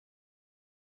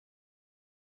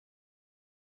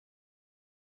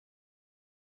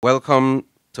Welcome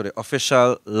to the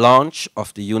official launch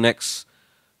of the UNEX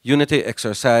Unity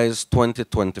Exercise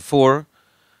 2024.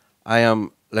 I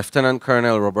am Lieutenant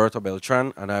Colonel Roberto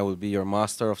Beltran, and I will be your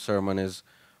Master of Ceremonies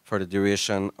for the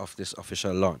duration of this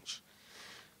official launch.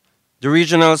 The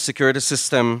regional security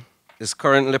system is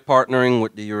currently partnering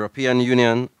with the European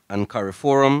Union and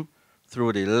CARIFORUM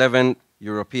through the 11th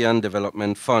European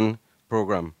Development Fund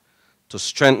program to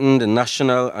strengthen the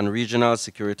national and regional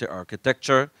security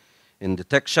architecture in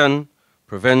detection,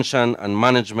 prevention, and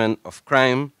management of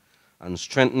crime, and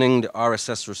strengthening the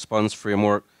RSS response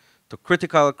framework to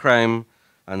critical crime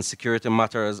and security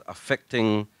matters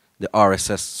affecting the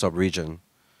RSS subregion.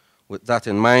 With that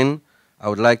in mind, I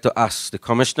would like to ask the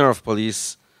Commissioner of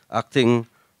Police, Acting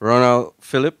Ronald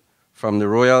Phillip from the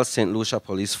Royal St. Lucia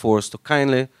Police Force to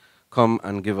kindly come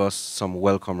and give us some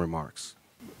welcome remarks.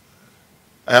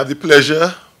 I have the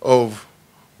pleasure of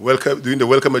doing the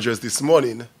welcome address this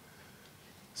morning,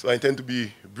 so I intend to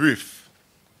be brief.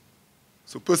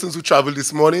 So persons who traveled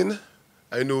this morning,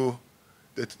 I know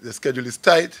that the schedule is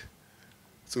tight,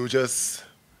 so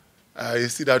I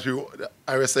see that the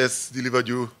RSS delivered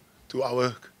you to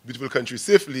our beautiful country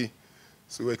safely,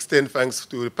 so extend thanks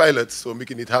to the pilots for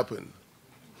making it happen.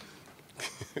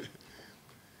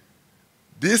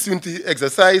 This unity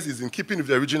exercise is in keeping with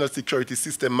the regional security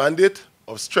system mandate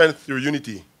of strength through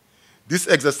unity. This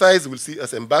exercise will see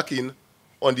us embarking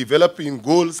on developing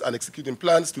goals and executing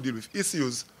plans to deal with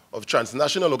issues of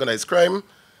transnational organized crime,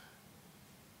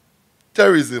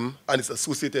 terrorism, and its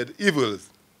associated evils.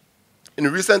 In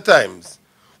recent times,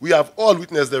 we have all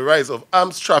witnessed the rise of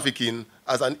arms trafficking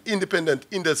as an independent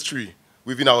industry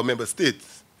within our member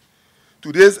states.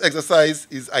 Today's exercise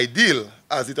is ideal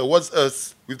as it awards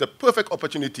us with the perfect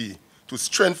opportunity to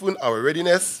strengthen our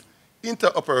readiness,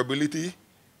 interoperability,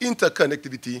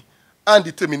 interconnectivity, and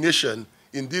determination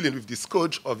in dealing with the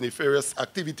scourge of nefarious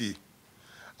activity.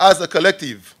 As a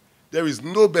collective, there is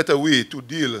no better way to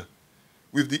deal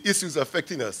with the issues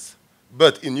affecting us,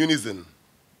 but in unison.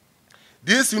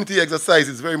 This unity exercise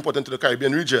is very important to the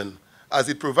Caribbean region, as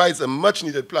it provides a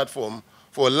much-needed platform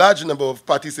for a large number of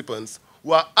participants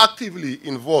who are actively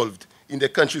involved in the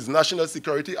country's national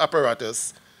security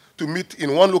apparatus to meet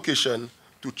in one location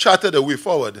to charter the way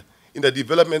forward in the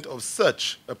development of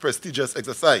such a prestigious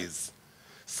exercise.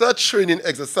 Such training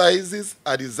exercises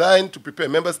are designed to prepare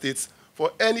member states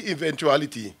for any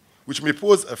eventuality which may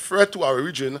pose a threat to our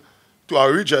region,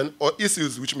 or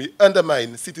issues which may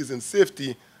undermine citizen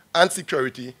safety and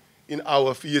security in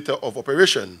our theater of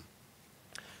operation.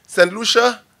 St.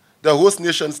 Lucia, the host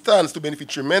nation, stands to benefit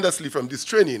tremendously from this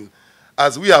training,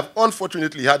 as we have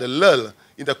unfortunately had a lull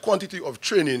in the quantity of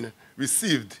training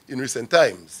received in recent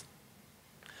times.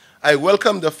 I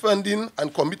welcome the funding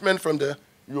and commitment from the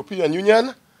European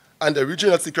Union and the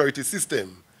regional security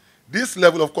system. This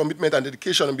level of commitment and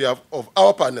dedication on behalf of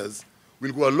our partners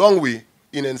will go a long way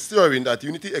in ensuring that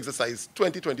Unity Exercise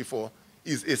 2024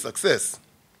 is a success.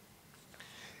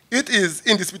 It is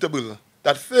indisputable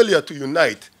that failure to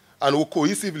unite and work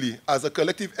cohesively as a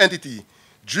collective entity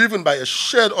driven by a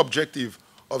shared objective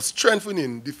of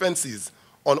strengthening defenses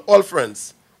on all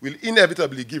fronts will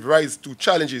inevitably give rise to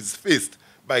challenges faced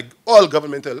by all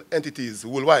governmental entities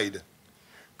worldwide.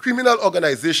 Criminal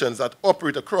organizations that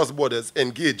operate across borders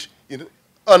engage in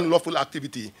unlawful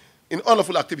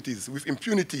activities with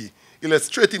impunity,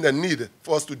 illustrating the need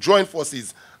for us to join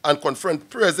forces and confront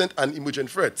present and emergent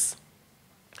threats.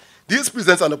 This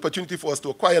presents an opportunity for us to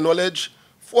acquire knowledge,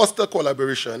 foster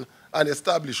collaboration, and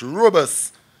establish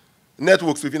robust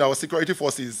networks within our security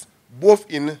forces, both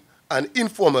in an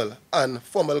informal and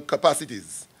formal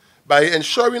capacities. By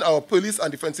ensuring our police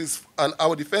and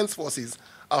our defense forces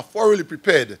are thoroughly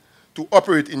prepared to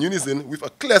operate in unison with a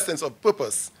clear sense of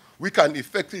purpose, we can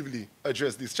effectively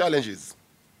address these challenges.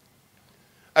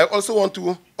 I also want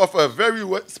to offer a very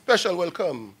special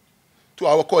welcome to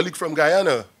our colleague from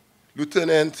Guyana,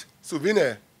 Lieutenant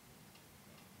Souvene.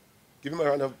 Give him a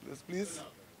round of applause, please.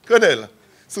 Colonel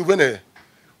Souvene,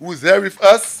 who is here with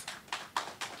us.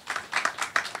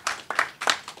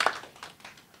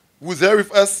 Who is here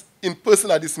with us in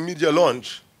person at this media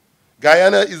launch.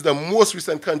 Guyana is the most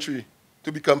recent country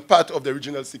to become part of the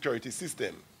regional security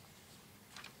system.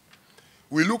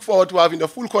 We look forward to having the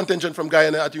full contingent from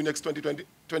Guyana at UNEX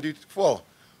 2024.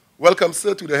 Welcome,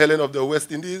 sir, to the Helen of the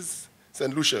West Indies,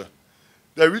 St. Lucia.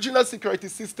 The regional security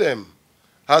system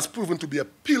has proven to be a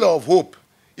pillar of hope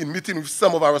in meeting with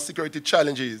some of our security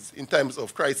challenges in times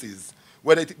of crisis,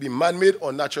 whether it be man-made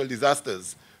or natural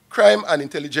disasters, crime and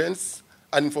intelligence,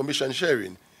 and information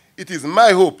sharing. It is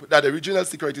my hope that the regional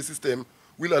security system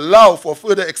will allow for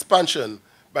further expansion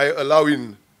by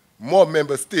allowing more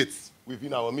member states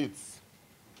within our midst.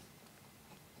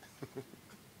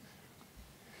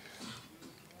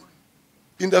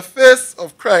 In the face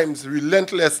of crime's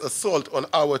relentless assault on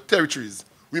our territories,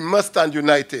 we must stand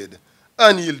united,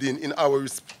 unyielding in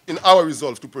our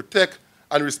resolve to protect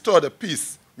and restore the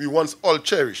peace we once all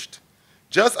cherished.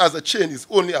 Just as a chain is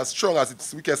only as strong as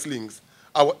its weakest links,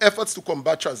 our efforts to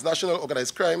combat transnational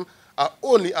organized crime are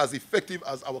only as effective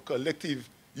as our collective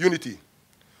unity.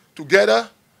 Together,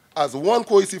 as one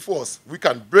cohesive force, we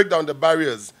can break down the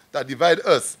barriers that divide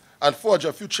us and forge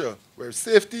a future where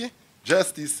safety,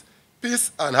 justice,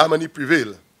 peace, and harmony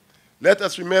prevail. Let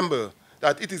us remember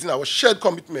that it is in our shared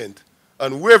commitment,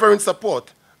 unwavering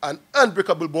support, and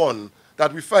unbreakable bond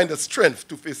that we find the strength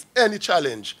to face any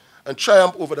challenge and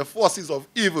triumph over the forces of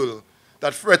evil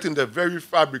that threaten the very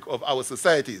fabric of our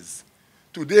societies.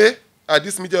 Today, at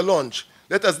this media launch,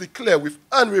 let us declare with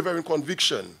unwavering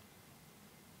conviction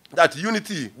that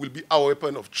unity will be our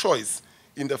weapon of choice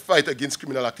in the fight against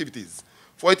criminal activities.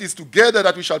 For it is together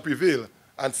that we shall prevail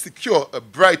and secure a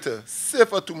brighter,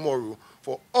 safer tomorrow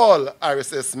for all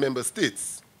RSS member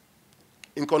states.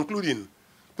 In concluding,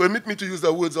 permit me to use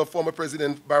the words of former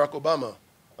President Barack Obama,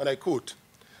 and I quote,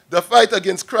 "The fight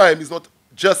against crime is not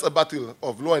just a battle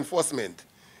of law enforcement.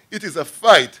 It is a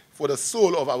fight for the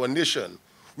soul of our nation.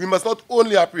 We must not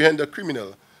only apprehend the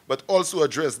criminal, but also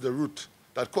address the root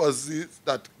causes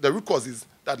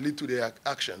that lead to their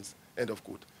actions," end of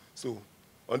quote. So,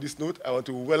 on this note, I want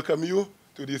to welcome you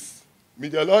to this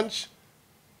media launch.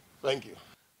 Thank you.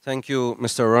 Thank you,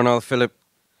 Mr. Ronald Phillip,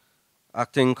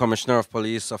 Acting Commissioner of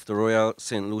Police of the Royal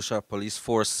St. Lucia Police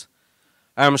Force.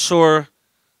 I am sure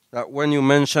that when you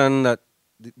mention that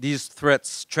these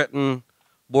threats threaten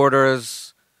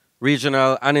borders,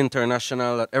 regional and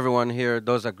international, that everyone here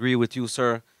does agree with you,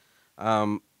 sir.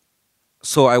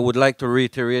 So I would like to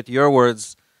reiterate your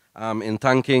words in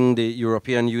thanking the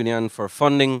European Union for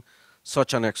funding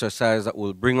such an exercise that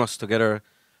will bring us together,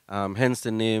 hence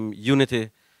the name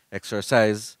Unity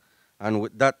Exercise. And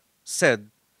with that said,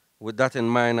 with that in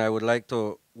mind, I would like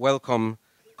to welcome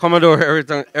Commodore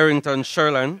Errington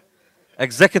Sherland,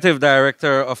 Executive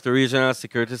Director of the Regional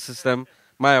Security System.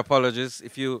 My apologies.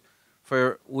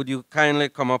 Would you kindly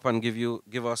come up and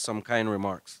give us some kind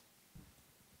remarks?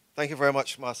 Thank you very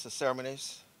much, Master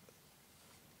Ceremonies.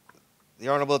 The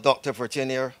Honorable Dr.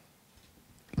 Virginia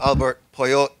Albert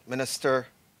Poyot, Minister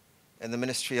in the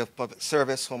Ministry of Public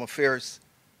Service, Home Affairs,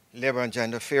 Labor and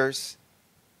Gender Affairs.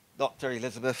 Dr.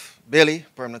 Elizabeth Bailey,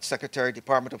 Permanent Secretary,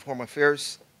 Department of Home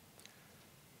Affairs.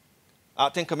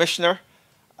 Acting Commissioner,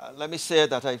 let me say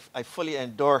that I fully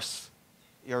endorse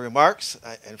your remarks.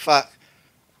 In fact,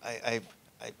 I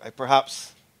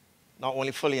perhaps not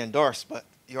only fully endorse, but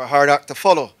you're a hard act to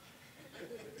follow.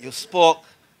 You spoke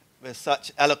with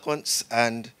such eloquence,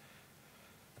 and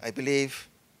I believe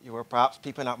you were perhaps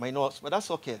peeping at my notes, but that's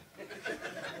okay.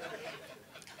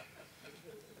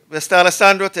 Mr.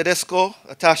 Alessandro Tedesco,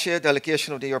 Attaché,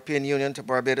 Delegation of the European Union to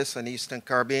Barbados and the Eastern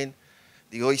Caribbean,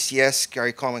 the OECS,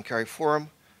 CARICOM and CARIFORUM,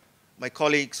 my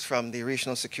colleagues from the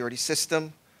Regional Security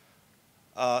System,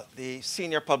 the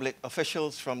senior public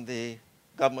officials from the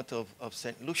government of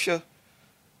St. Lucia,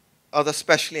 other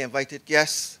specially invited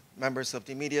guests, members of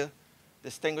the media,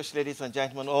 distinguished ladies and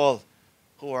gentlemen, all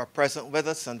who are present with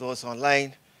us and those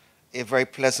online, a very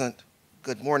pleasant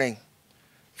good morning.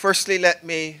 Firstly, let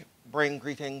me bring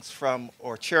greetings from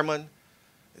our chairman,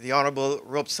 the Honorable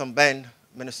Robson Ben,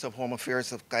 Minister of Home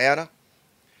Affairs of Guyana.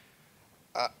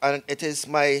 And it is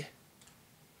my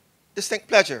distinct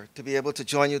pleasure to be able to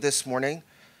join you this morning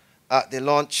at the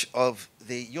launch of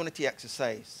the Unity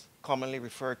exercise, commonly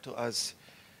referred to as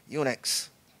UNEX.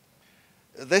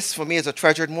 This, for me, is a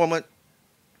treasured moment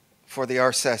for the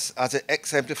RSS, as it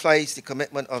exemplifies the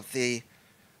commitment of the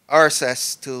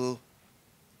RSS to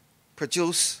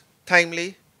produce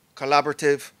timely,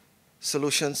 collaborative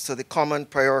solutions to the common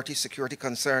priority security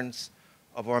concerns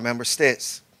of our member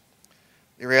states.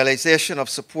 The realization of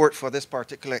support for this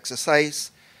particular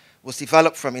exercise was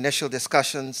developed from initial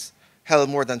discussions held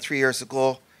more than 3 years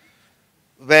ago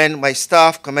when my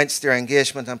staff commenced their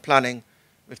engagement and planning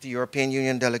with the European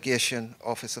Union Delegation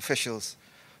Office officials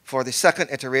for the second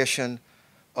iteration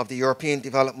of the European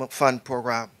Development Fund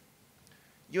program.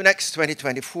 UNEX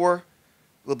 2024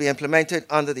 will be implemented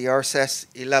under the RSS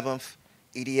 11th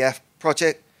EDF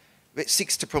project, which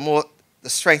seeks to promote the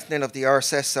strengthening of the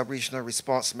RSS sub-regional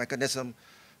response mechanism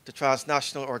to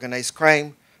transnational organized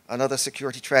crime and other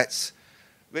security threats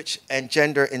which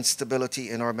engender instability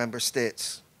in our member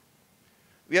states.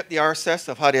 We at the RSS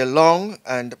have had a long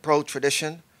and proud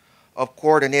tradition of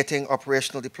coordinating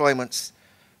operational deployments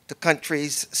to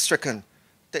countries stricken,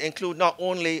 to include not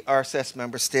only RSS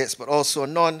member states, but also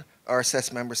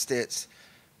non-RSS member states.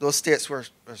 Those states were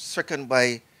stricken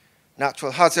by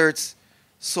natural hazards,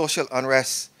 social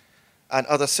unrest, and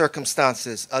other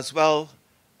circumstances, as well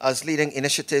as leading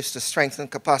initiatives to strengthen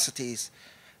capacities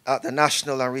at the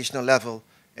national and regional level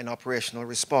in operational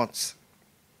response.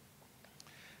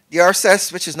 The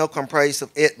RSS, which is now comprised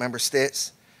of 8 member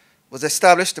states, was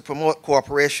established to promote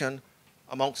cooperation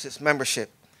amongst its membership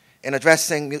in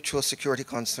addressing mutual security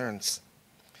concerns.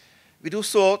 We do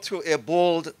so through a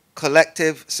bold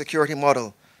collective security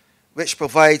model which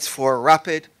provides for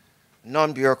rapid,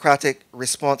 non-bureaucratic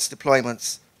response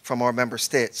deployments from our member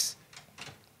states.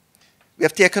 We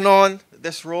have taken on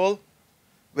this role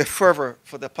with fervor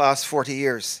for the past 40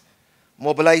 years,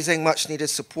 mobilizing much-needed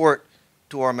support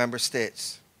to our member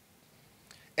states.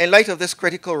 In light of this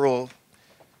critical role,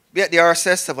 we at the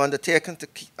RSS have undertaken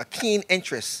a keen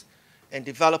interest in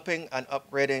developing and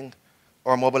upgrading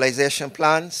our mobilization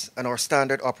plans and our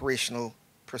standard operational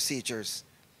procedures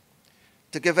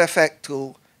to give effect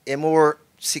to a more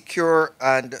secure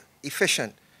and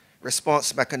efficient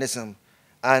response mechanism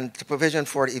and to provision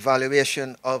for the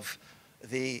evaluation of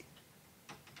the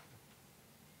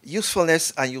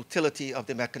usefulness and utility of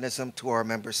the mechanism to our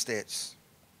member states.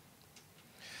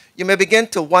 You may begin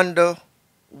to wonder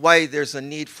why there's a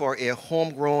need for a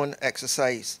homegrown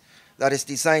exercise that is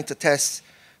designed to test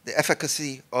the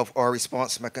efficacy of our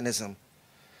response mechanism.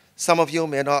 Some of you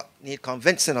may not need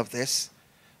convincing of this,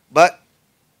 but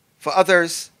for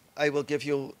others, I will give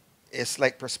you a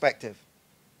slight perspective,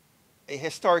 a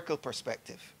historical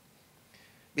perspective.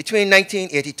 Between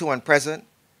 1982 and present,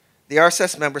 the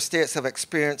RSS member states have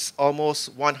experienced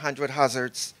almost 100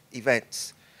 hazards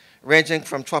events, ranging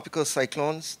from tropical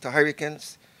cyclones to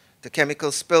hurricanes, to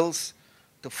chemical spills,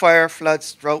 to fire,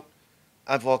 floods, drought,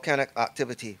 and volcanic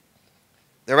activity.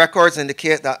 The records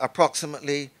indicate that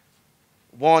approximately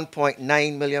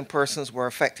 1.9 million persons were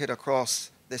affected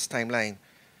across this timeline,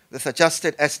 with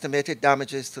adjusted estimated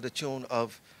damages to the tune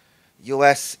of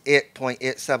US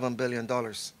 $8.87 billion.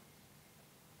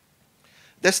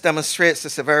 This demonstrates the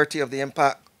severity of the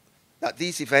impact that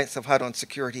these events have had on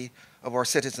security of our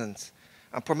citizens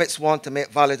and permits one to make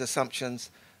valid assumptions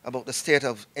about the state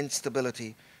of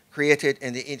instability created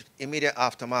in the immediate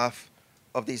aftermath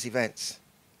of these events.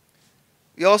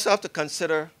 We also have to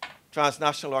consider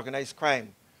transnational organized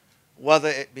crime, whether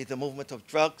it be the movement of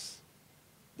drugs,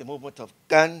 the movement of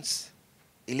guns,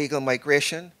 illegal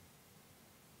migration,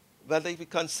 whether we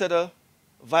consider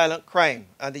violent crime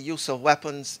and the use of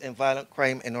weapons in violent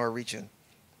crime in our region.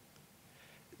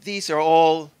 These are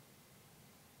all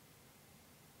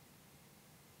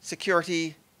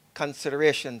security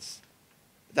considerations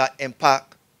that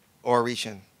impact our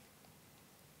region.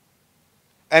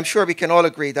 I'm sure we can all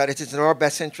agree that it is in our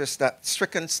best interest that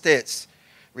stricken states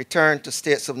return to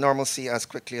states of normalcy as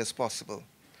quickly as possible.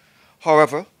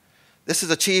 However, this is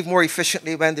achieved more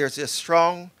efficiently when there's a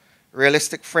strong,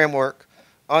 realistic framework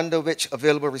under which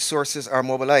available resources are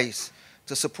mobilized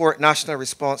to support national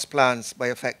response plans by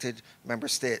affected member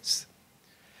states.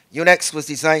 UNEX was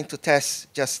designed to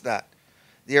test just that,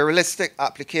 the realistic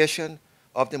application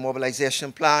of the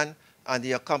mobilization plan and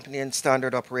the accompanying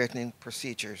standard operating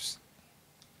procedures.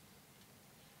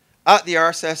 At the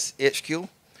RSS HQ,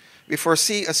 we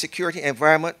foresee a security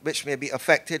environment which may be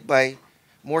affected by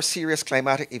more serious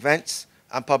climatic events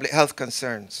and public health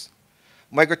concerns,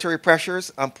 migratory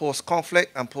pressures and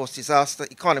post-conflict and post-disaster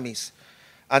economies,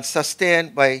 and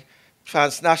sustained by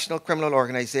transnational criminal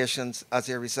organizations as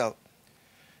a result.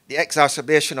 The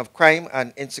exacerbation of crime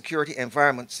and insecurity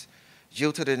environments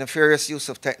due to the nefarious use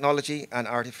of technology and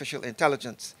artificial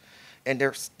intelligence in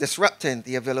disrupting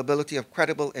the availability of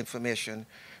credible information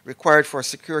required for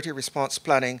security response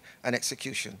planning and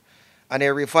execution, and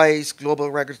a revised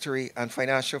global regulatory and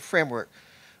financial framework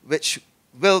which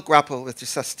will grapple with the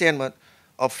sustainment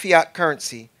of fiat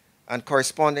currency and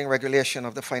corresponding regulation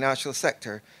of the financial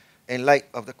sector in light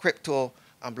of the crypto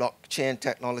and blockchain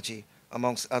technology,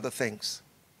 amongst other things.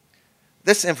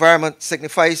 This environment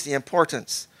signifies the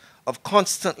importance of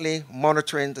constantly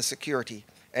monitoring the security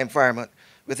environment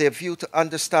with a view to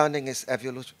understanding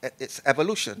its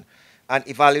evolution and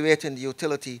evaluating the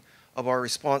utility of our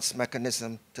response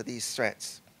mechanism to these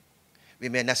threats. We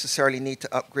may necessarily need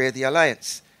to upgrade the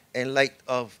alliance in light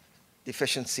of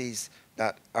deficiencies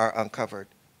that are uncovered.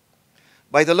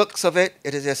 By the looks of it,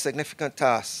 it is a significant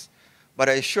task, but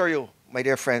I assure you, my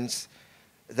dear friends,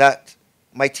 that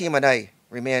my team and I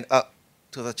remain up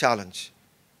to the challenge.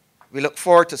 We look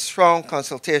forward to strong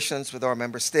consultations with our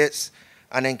member states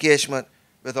and engagement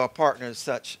with our partners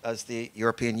such as the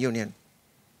European Union.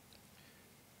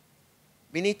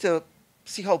 We need to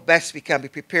see how best we can be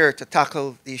prepared to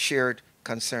tackle these shared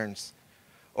concerns.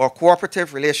 Our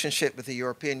cooperative relationship with the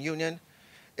European Union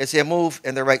is a move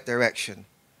in the right direction.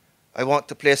 I want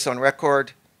to place on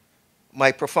record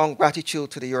my profound gratitude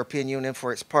to the European Union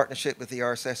for its partnership with the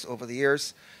RSS over the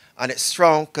years and its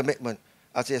strong commitment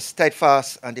as a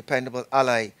steadfast and dependable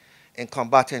ally in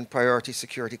combating priority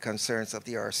security concerns of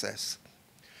the RSS.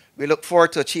 We look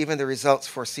forward to achieving the results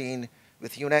foreseen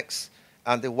with UNEX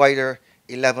and the wider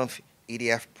 11th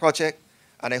EDF project,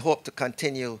 and I hope to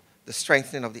continue the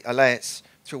strengthening of the alliance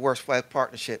through worthwhile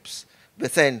partnerships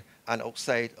within and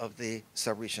outside of the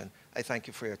sub-region. I thank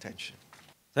you for your attention.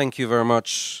 Thank you very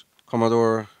much,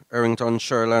 Commodore Errington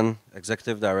Sherland,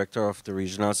 Executive Director of the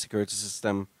Regional Security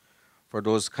System, for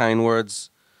those kind words.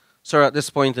 Sir, at this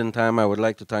point in time, I would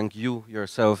like to thank you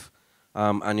yourself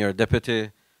and your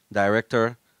Deputy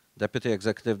Director, Deputy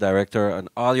Executive Director, and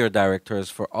all your directors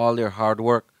for all their hard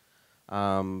work,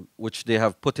 which they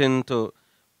have put into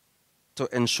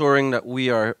ensuring that we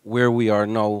are where we are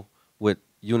now with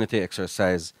Unity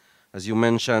exercise. As you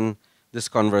mentioned, this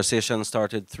conversation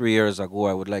started 3 years ago.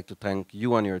 I would like to thank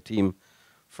you and your team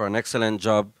for an excellent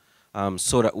job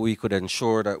so that we could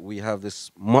ensure that we have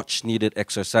this much needed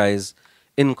exercise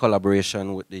in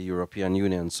collaboration with the European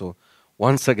Union. So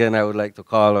once again, I would like to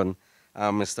call on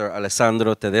Mr.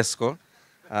 Alessandro Tedesco,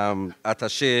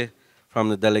 attaché from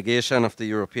the delegation of the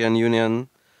European Union,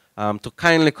 to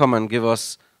kindly come and give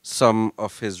us some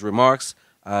of his remarks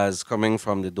as coming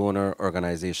from the donor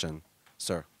organization.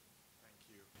 Sir.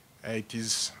 Thank you. It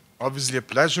is obviously a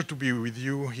pleasure to be with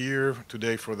you here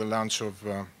today for the launch of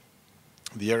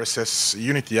the RSS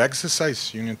Unity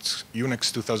exercise,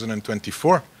 UNEX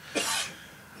 2024.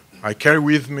 I carry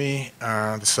with me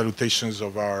the salutations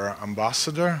of our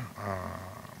ambassador,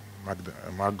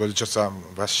 Margoleta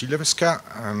Vasilevska,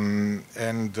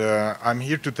 and I'm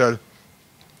here to tell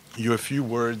you a few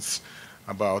words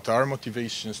about our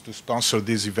motivations to sponsor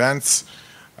these events,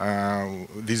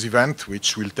 this event,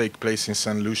 which will take place in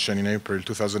St. Lucia in April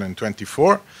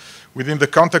 2024, within the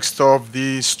context of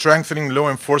the Strengthening Law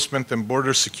Enforcement and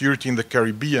Border Security in the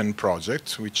Caribbean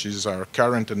project, which is our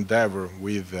current endeavor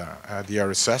with the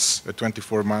RSS, a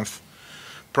 24-month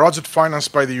project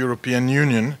financed by the European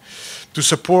Union to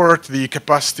support the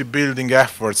capacity building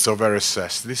efforts of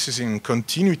RSS. This is in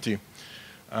continuity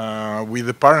with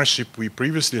the partnership we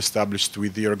previously established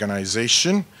with the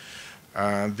organization.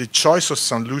 The choice of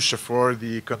St. Lucia for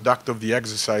the conduct of the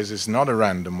exercise is not a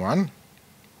random one.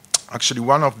 Actually,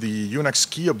 one of the UNEX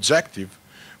key objectives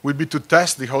will be to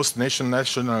test the host nation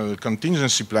national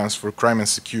contingency plans for crime and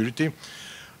security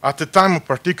at a time of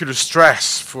particular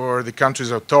stress for the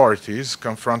country's authorities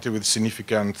confronted with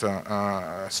significant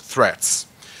threats.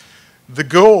 The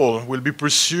goal will be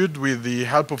pursued with the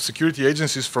help of security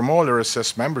agencies from all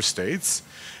RSS member states,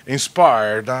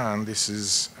 inspired, and this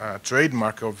is a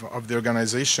trademark of the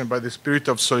organization, by the spirit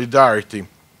of solidarity,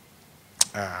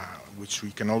 which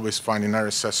we can always find in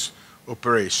RSS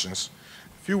operations.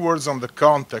 A few words on the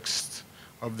context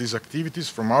of these activities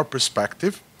from our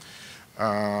perspective.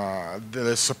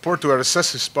 The support to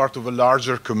RSS is part of a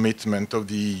larger commitment of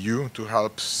the EU to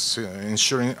help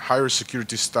ensuring higher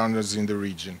security standards in the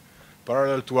region.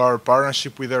 Parallel to our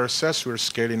partnership with RSS, we're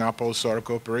scaling up also our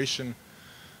cooperation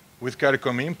with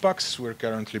CARICOM Impacts. We're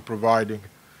currently providing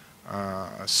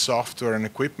software and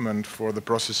equipment for the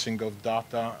processing of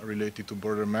data related to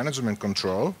border management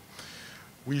control.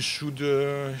 We should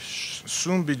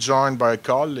soon be joined by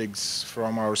colleagues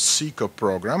from our SECO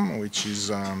program, which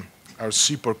is our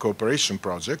CEPOR cooperation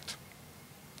project,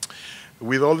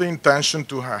 with all the intention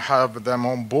to have them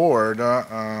on board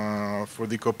for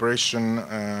the cooperation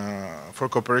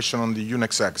on the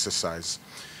UNEX exercise.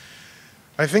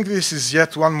 I think this is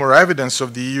yet one more evidence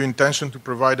of the EU intention to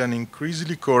provide an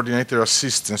increasingly coordinated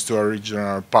assistance to our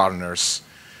regional partners,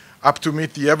 up to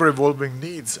meet the ever-evolving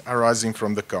needs arising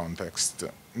from the context.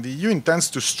 The EU intends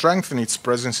to strengthen its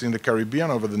presence in the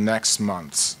Caribbean over the next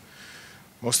months.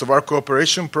 Most of our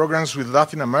cooperation programs with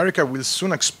Latin America will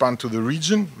soon expand to the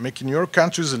region, making your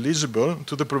countries eligible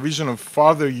to the provision of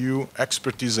further EU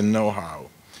expertise and know-how.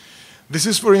 This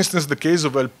is, for instance, the case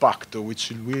of El Pacto,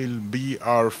 which will be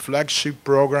our flagship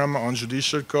program on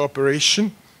judicial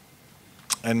cooperation,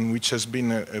 and which has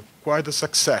been quite a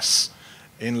success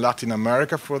in Latin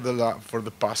America for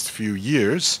the past few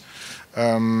years.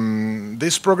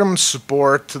 This program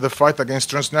supports the fight against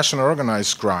transnational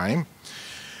organized crime,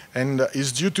 and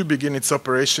is due to begin its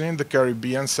operation in the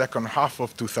Caribbean second half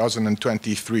of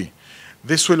 2023.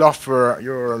 This will offer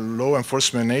your law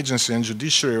enforcement agency and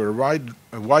judiciary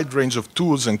a wide range of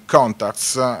tools and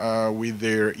contacts with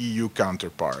their EU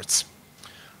counterparts.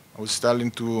 I was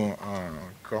telling to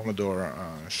Commodore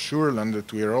Sherland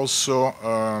that we are also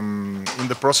in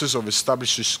the process of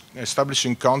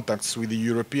establishing contacts with the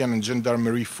European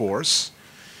Gendarmerie Force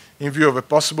in view of a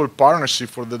possible partnership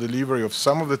for the delivery of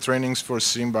some of the trainings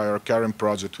foreseen by our current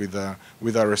project with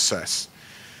RSS.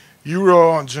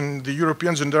 The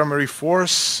European Gendarmerie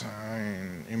Force,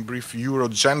 in brief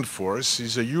Eurogend Force,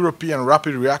 is a European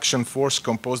rapid reaction force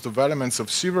composed of elements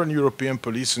of several European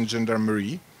police and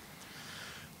gendarmerie,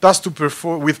 tasked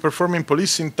with performing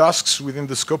policing tasks within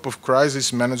the scope of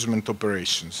crisis management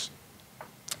operations.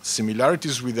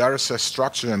 Similarities with RSS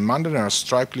structure and mandate are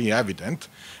strikingly evident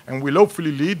and will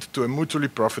hopefully lead to a mutually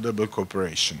profitable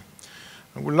cooperation.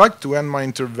 I would like to end my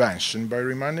intervention by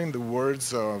reminding the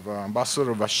words of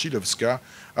Ambassador Vasilevska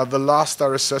at the last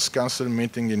RSS Council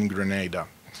meeting in Grenada.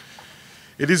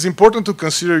 It is important to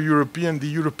consider the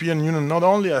European Union not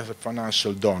only as a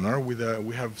financial donor,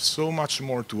 we have so much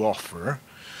more to offer,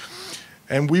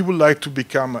 and we would like to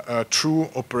become a true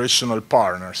operational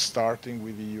partner, starting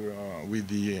with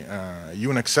the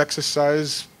UNEX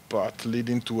exercise, but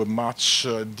leading to a much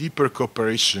deeper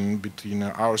cooperation between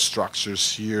our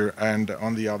structures here and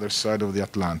on the other side of the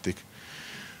Atlantic.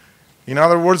 In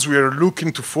other words, we are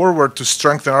looking forward to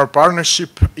strengthen our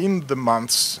partnership in the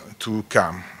months to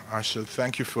come. I shall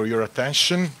thank you for your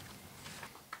attention.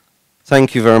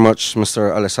 Thank you very much,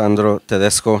 Mr. Alessandro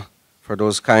Tedesco, for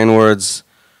those kind words.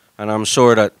 And I'm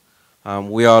sure that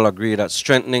we all agree that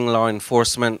strengthening law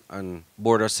enforcement and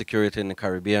border security in the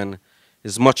Caribbean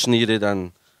is much needed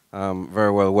and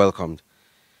very well welcomed.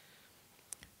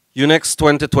 UNEX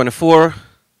 2024,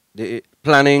 the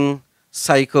planning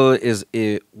cycle is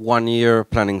a one-year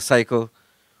planning cycle.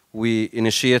 We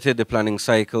initiated the planning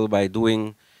cycle by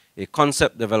doing a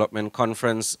concept development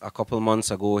conference a couple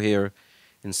months ago here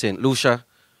in St. Lucia.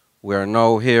 We are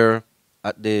now here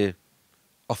at the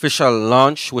official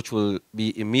launch, which will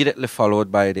be immediately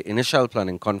followed by the initial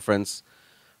planning conference.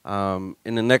 In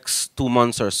the next 2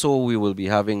 months or so, we will be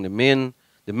having the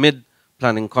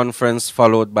mid-planning conference,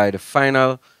 followed by the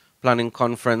final planning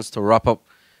conference to wrap up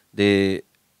the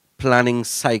planning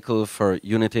cycle for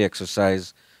Unity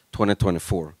Exercise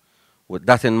 2024. With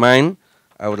that in mind,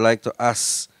 I would like to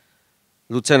ask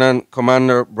Lieutenant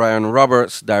Commander Brian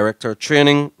Roberts, Director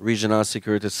Training, Regional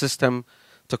Security System,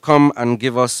 to come and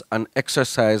give us an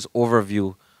exercise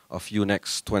overview of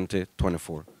UNEX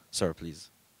 2024. Sir, please.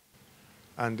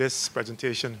 And this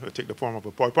presentation will take the form of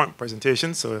a PowerPoint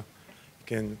presentation, so you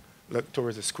can look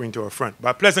towards the screen to our front.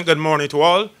 But pleasant good morning to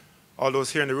all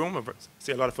those here in the room. I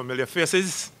see a lot of familiar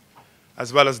faces,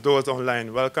 as well as those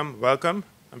online. Welcome, welcome,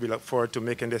 and we look forward to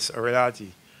making this a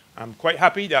reality. I'm quite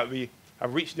happy that we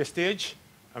have reached this stage,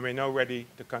 and we're now ready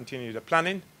to continue the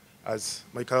planning. As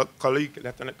my colleague,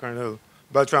 Lieutenant Colonel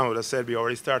Beltran would have said, we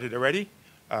already started already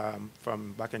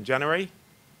from back in January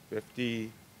with the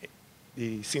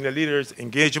senior leaders'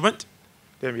 engagement.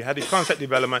 Then we had the concept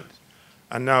development.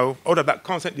 And now, out of that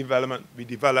concept development, we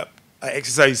developed an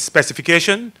exercise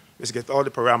specification, which gets all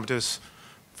the parameters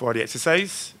for the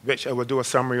exercise, which I will do a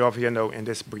summary of here now in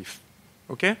this brief.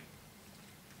 Okay?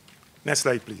 Next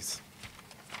slide, please.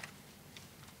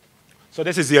 So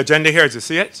this is the agenda here as you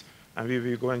see it, and we'll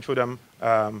be going through them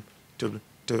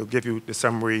to give you the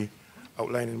summary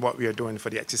outlining what we are doing for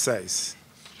the exercise.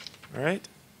 All right?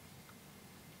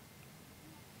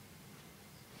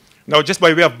 Now, just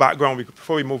by way of background,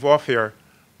 before we move off here,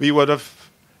 we would have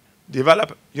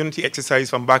developed Unity exercise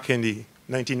from back in the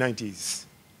 1990s,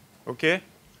 okay?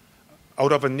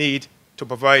 Out of a need to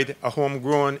provide a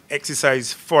homegrown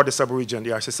exercise for the sub-region,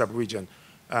 the RSS sub-region.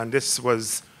 And this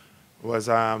was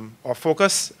our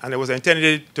focus, and it was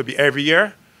intended to be every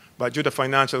year, but due to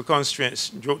financial constraints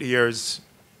throughout the years,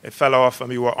 it fell off and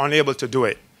we were unable to do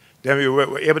it. Then we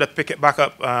were able to pick it back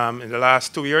up in the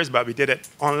last 2 years, but we did it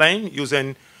online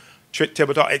using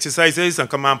tabletop exercises and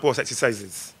command post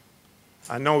exercises.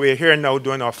 And now we're here now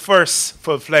doing our first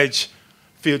full-fledged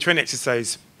field training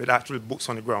exercise with actual boots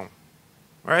on the ground.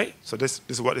 All right? So this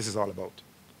is what this is all about.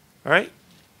 All right?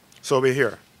 So we're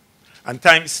here. And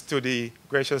thanks to the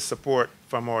gracious support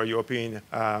from our European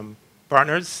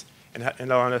partners in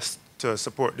allowing us to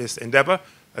support this endeavor,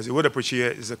 as you would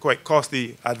appreciate, it's a quite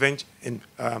costly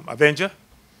adventure.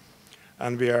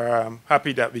 And we are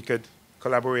happy that we could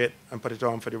collaborate and put it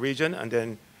on for the region, and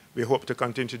then we hope to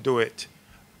continue to do it,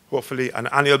 hopefully on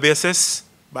an annual basis,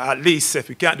 but at least if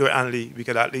we can't do it annually, we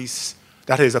could at least,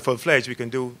 that is a full-fledged, we can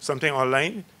do something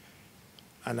online,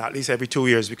 and at least every 2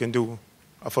 years we can do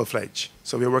a full-fledged.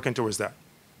 So we're working towards that.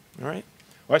 All right?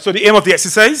 All right, so the aim of the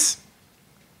exercise.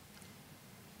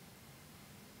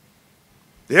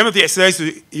 The aim of the exercise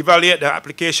is to evaluate the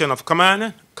application of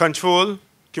command, control,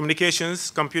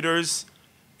 communications, computers,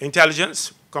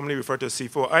 intelligence, commonly referred to as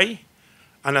C4I,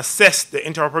 and assess the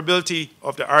interoperability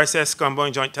of the RSS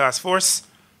Combined Joint Task Force,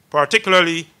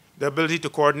 particularly the ability to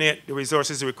coordinate the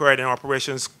resources required in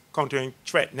operations countering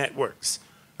threat networks,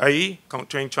 i.e.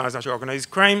 countering transnational organized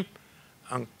crime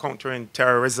and countering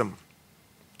terrorism.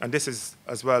 And this is,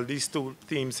 as well, these two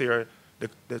themes here,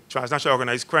 the transnational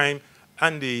organized crime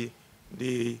and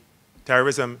the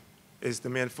terrorism is the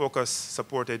main focus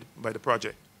supported by the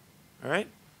project. All right?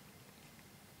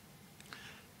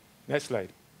 Next slide.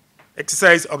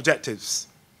 Exercise objectives.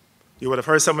 You would have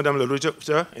heard some of them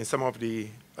Lucia in some of the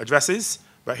addresses,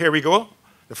 but here we go.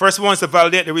 The first one is to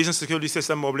validate the regional security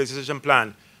system mobilization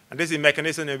plan. And this is the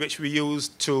mechanism in which we use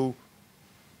to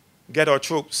get our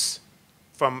troops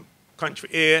from country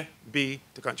A, B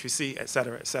to country C, et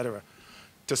cetera,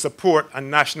 to support a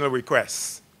national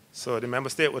request. So the member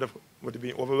state would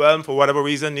be overwhelmed for whatever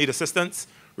reason, need assistance,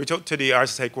 reach out to the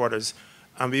RSS headquarters,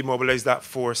 and we mobilize that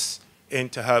force in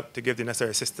to help to give the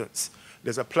necessary assistance.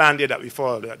 There's a plan there that we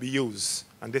follow, that we use,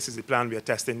 and this is the plan we are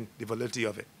testing the validity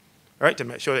of it, all right, to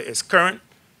make sure that it's current,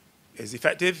 is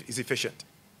effective, is efficient,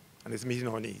 and is meeting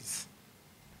our needs.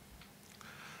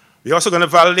 We're also going to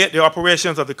validate the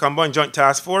operations of the Combined Joint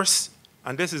Task Force,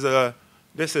 and this is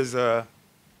a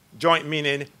joint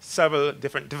meaning several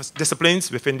different disciplines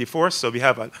within the force. So we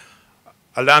have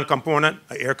a land component,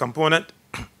 an air component.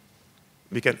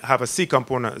 We can have a sea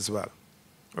component as well,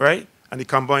 right? And the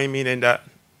combined meaning that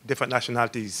different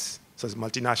nationalities, so it's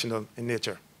multinational in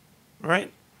nature,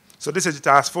 right? So this is the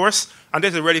task force, and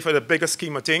this is ready for the bigger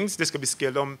scheme of things. This could be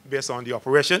scaled down based on the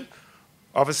operation,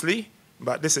 obviously,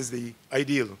 but this is the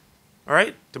ideal, all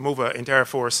right, to move an entire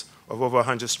force of over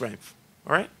 100 strength,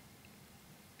 all right?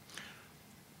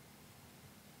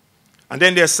 And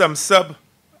then there's some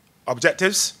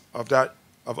sub-objectives of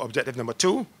objective number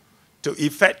 2, to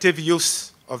effective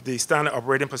use of the standard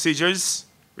operating procedures,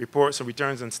 reports and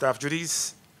returns and staff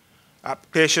duties.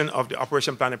 Application of the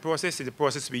operation planning process is the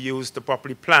process we use to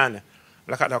properly plan,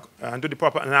 look at and do the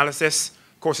proper analysis,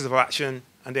 courses of action,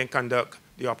 and then conduct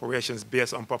the operations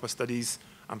based on proper studies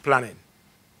and planning.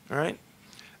 All right?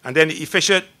 And then the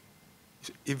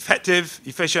effective,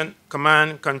 efficient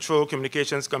command, control,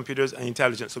 communications, computers, and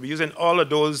intelligence. So we're using all of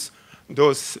those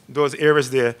areas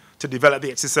there to develop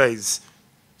the exercise.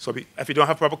 So if we don't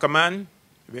have proper command,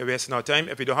 we're wasting our time.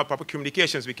 If we don't have proper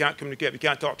communications, we can't communicate, we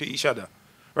can't talk to each other.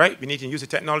 Right? We need to use the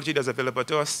technology that's available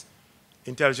to us.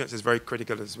 Intelligence is very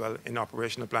critical as well in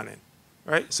operational planning.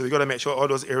 Right? So we've got to make sure all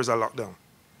those areas are locked down.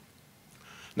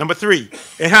 Number 3,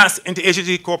 enhance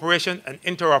interagency cooperation and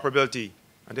interoperability.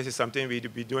 And this is something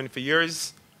we've been doing for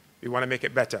years. We want to make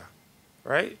it better.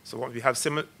 Right? So once we have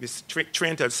we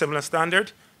train to a similar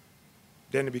standard,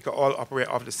 then we can all operate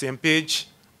off the same page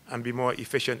and be more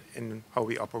efficient in how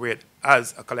we operate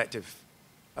as a collective,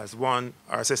 as one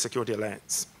RSS Security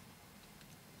Alliance.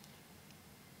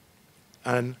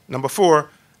 And number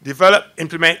 4, develop,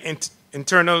 implement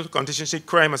internal contingency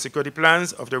crime and security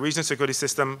plans of the regional security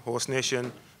system, host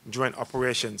nation, joint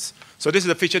operations. So this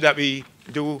is a feature that we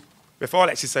do with all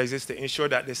exercises to ensure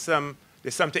that there's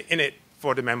something in it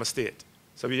for the member state.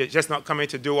 So we're just not coming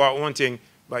to do our own thing,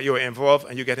 but you're involved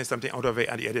and you're getting something out of it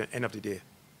at the end of the day.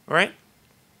 All right?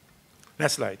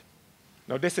 Next slide.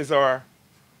 Now this is our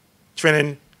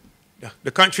training.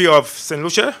 The country of St.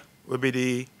 Lucia will be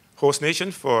the host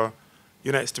nation for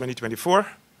UNEX 2024.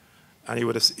 And you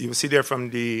will see there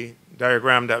from the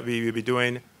diagram that we will be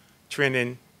doing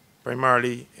training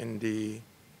primarily in the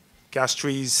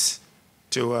Castries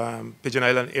to Pigeon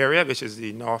Island area, which is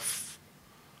the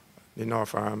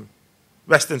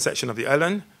western section of the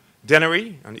island,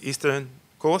 Dennery on the eastern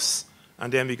coast,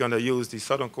 and then we're going to use the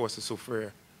southern coast of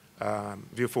Soufriere,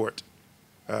 Vieux-Fort,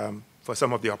 for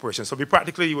some of the operations. So we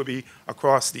practically will be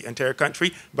across the entire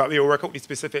country, but we will work out the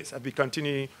specifics as we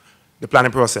continue the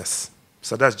planning process.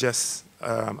 So that's just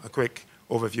a quick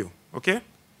overview, okay?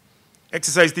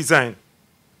 Exercise design.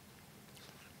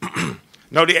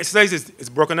 Now the exercise is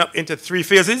broken up into 3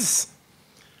 phases.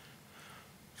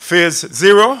 Phase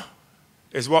 0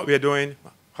 is what we are doing,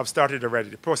 have started already.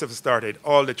 The process has started,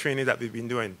 all the training that we've been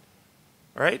doing,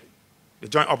 right? The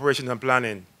joint operations and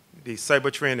planning, the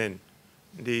cyber training,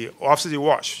 the officers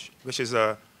watch, which is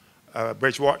a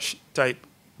bridge watch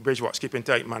keeping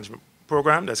type management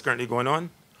program that's currently going on.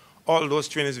 All those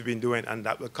trainings we've been doing and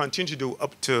that we'll continue to do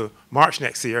up to March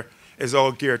next year is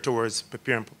all geared towards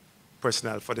preparing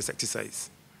personnel for this exercise.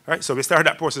 All right, so we started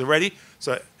that process already.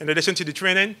 So in addition to the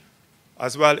training,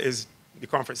 as well as the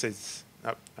conferences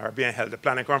that are being held, the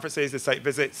planning conferences, the site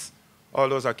visits, all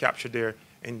those are captured there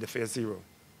in the phase 0. All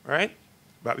right?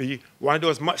 But we want to do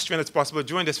as much training as possible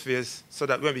during this phase so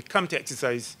that when we come to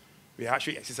exercise, we're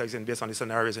actually exercising based on the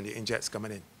scenarios and the injects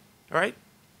coming in. All right?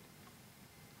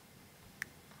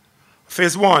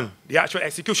 Phase 1, the actual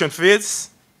execution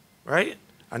phase, right?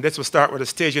 And this will start with a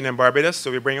staging in Barbados. So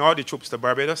we bring all the troops to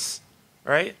Barbados,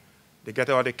 right? They get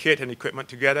all the kit and equipment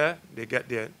together. They get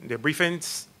their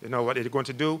briefings. They know what they're going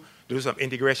to do some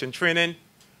integration training,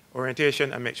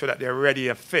 orientation, and make sure that they're ready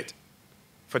and fit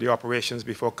for the operations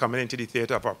before coming into the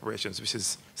theater of operations, which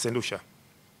is St. Lucia.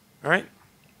 All right?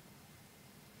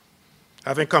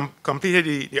 Having completed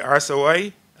the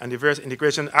RSOI and the various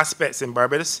integration aspects in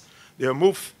Barbados, they'll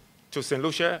move to St.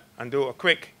 Lucia and do a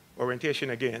quick orientation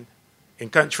again in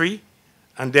country,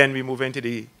 and then we move into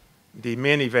the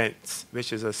main events,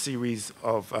 which is a series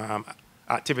of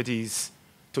activities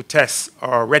to test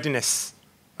our readiness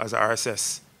as a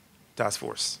RSS task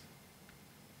force.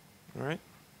 All right?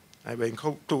 I will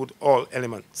include all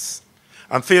elements.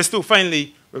 And phase 2,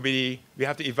 finally, will be we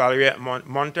have to evaluate,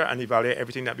 monitor, and evaluate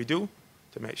everything that we do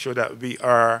to make sure that we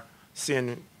are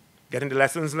getting the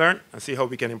lessons learned and see how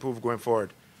we can improve going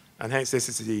forward. And hence, this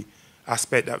is the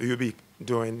aspect that we will be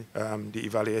doing the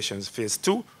evaluations, phase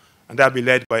 2, and that will be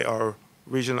led by our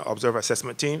regional observer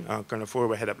assessment team. Colonel Ford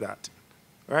will head up that.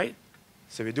 All right?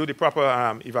 So we do the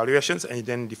proper evaluations, and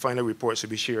then the final report should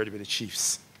be shared with the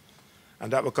chiefs.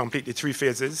 And that will complete the 3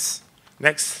 phases.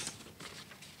 Next,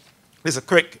 this is a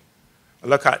quick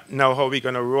look at now how we're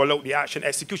going to roll out the action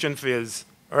execution phase.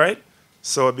 All right?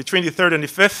 So between the 3rd and the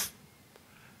 5th,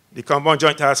 the Compound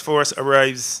Joint Task Force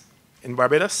arrives in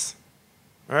Barbados.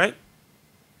 All right?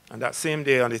 And that same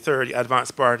day, on the 3rd, the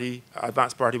advance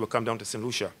party will come down to St.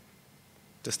 Lucia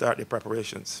to start their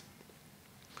preparations.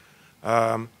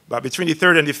 But between the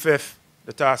 3rd and the 5th,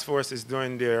 the task force is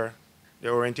doing their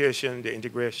orientation, their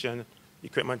integration,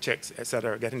 equipment checks,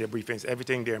 etc., getting their briefings,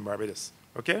 everything there in Barbados.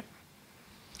 Okay?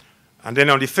 And then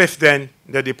on the 5th, then,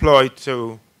 they're deployed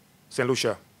to St.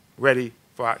 Lucia, ready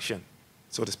for action,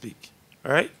 so to speak.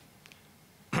 All right?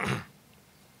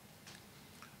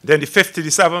 Then the 5th to the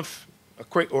 7th, a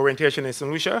quick orientation in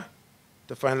St. Lucia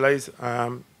to finalize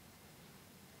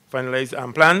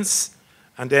plans.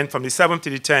 And then from the 7th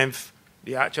to the 10th,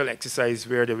 the actual exercise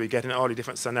where they will be getting all the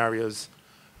different scenarios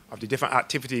of the different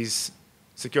activities,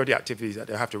 security activities that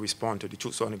they have to respond to, the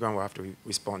troops on the ground will have to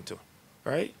respond to.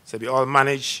 All right? So we all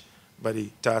managed by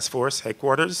the task force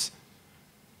headquarters.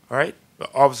 All right? But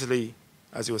obviously,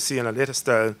 as you will see in a later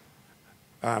slide,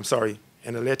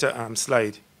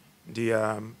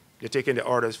 you're taking the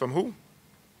orders from who?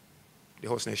 The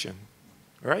host nation.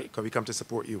 All right? Because we come to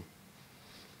support you.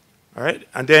 All right?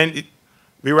 And then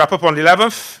we wrap up on the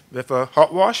 11th with a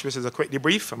hot wash, which is a quick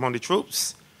debrief among the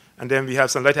troops. And then we have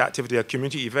some lighter activity, a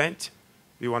community event.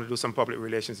 We want to do some public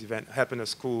relations event, helping a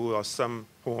school or some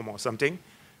home or something.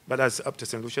 But that's up to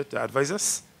St. Lucia to advise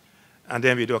us. And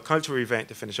then we do a cultural event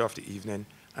to finish off the evening.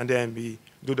 And then we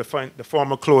do the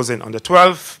formal closing on the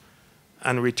 12th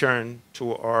and return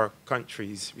to our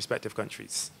countries, respective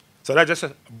countries. So that's just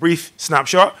a brief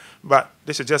snapshot, but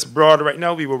this is just broad right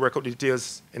now. We will work out the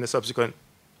details in the subsequent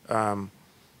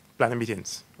planning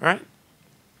meetings, all right?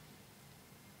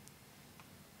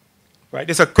 Right,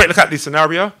 this is a quick look at the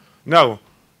scenario. Now,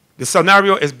 the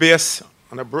scenario is based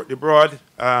on the broad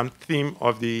theme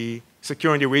of the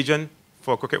securing the region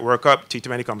for Cricket World Cup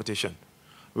T20 competition.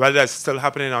 Whether that's still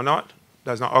happening or not,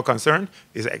 that's not our concern.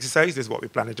 It's an exercise, this is what we're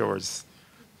planning towards.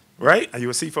 Right? And you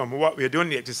will see from what we're doing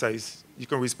in the exercise, you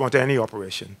can respond to any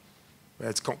operation. Whether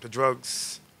it's counter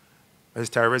drugs, whether it's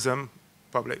terrorism,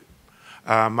 public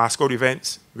mascot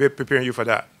events, we're preparing you for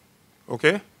that.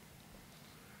 Okay?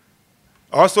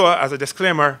 Also, as a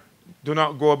disclaimer, do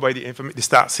not go by the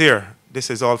stats here.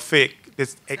 This is all fake.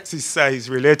 This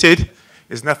exercise related.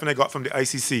 It's nothing I got from the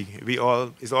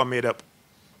ICC. It's all made up.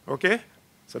 Okay?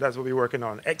 So that's what we're working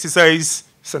on. Exercise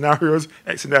scenarios,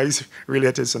 exercise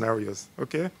related scenarios.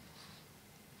 Okay?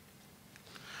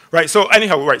 Right, so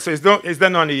anyhow, right, so it's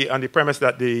done on the premise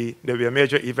that there will be a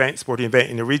major event, sporting event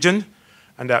in the region,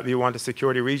 and that we want to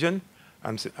secure the region,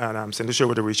 and St. Lucia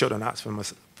would have reached out and asked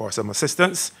for some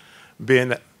assistance,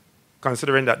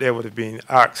 considering that they would have been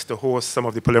asked to host some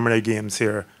of the preliminary games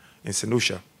here in St.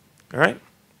 Lucia. All right?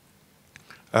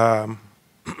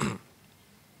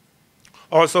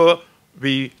 Also,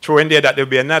 we throw in there that there will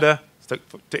be another,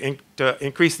 to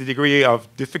increase the degree of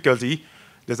difficulty,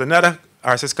 there's another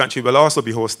RSS country will also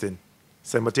be hosting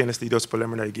simultaneously those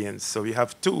preliminary games. So we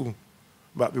have 2,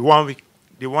 but the one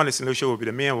in St. Lucia will be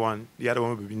the main one, the other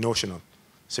one will be notional.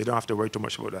 So you don't have to worry too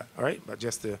much about that, all right? But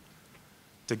just to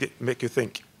make you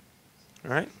think, all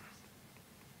right?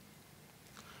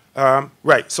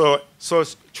 Right, so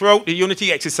throughout the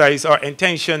unity exercise, our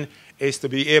intention is to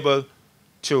be able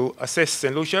to assist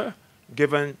St. Lucia,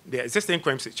 given the existing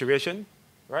crime situation,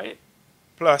 right?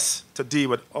 Plus, to deal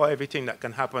with everything that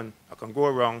can happen or can go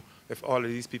wrong with all of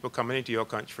these people coming into your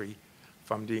country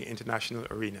from the international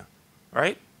arena.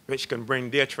 right? Which can bring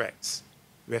their threats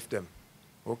with them.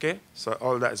 Okay? So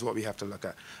all that is what we have to look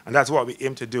at. And that's what we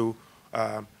aim to do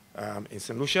in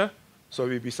St. Lucia. So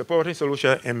we'll be supporting St.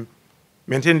 Lucia in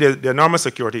maintaining their normal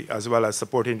security as well as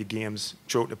supporting the games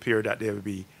throughout the period that they will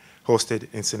be hosted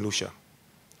in St. Lucia.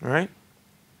 All right?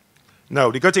 Now,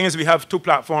 the good thing is we have 2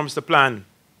 platforms to plan.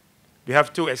 We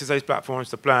have 2 exercise platforms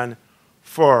to plan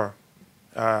for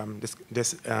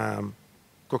this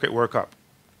Cricket World Cup.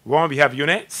 One, we have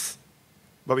UNEX,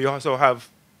 but we also have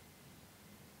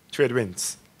trade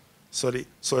winds. So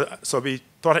we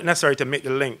thought it necessary to make the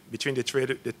link between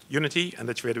the unity and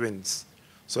the trade winds.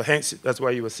 So hence, that's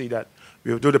why you will see that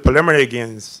we will do the preliminary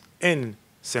games in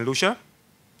St. Lucia,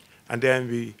 and then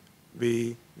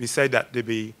we said that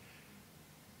the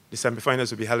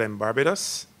semifinals will be held in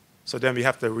Barbados. So then we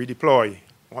have to redeploy.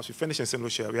 Once we finish in St.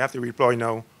 Lucia, we have to redeploy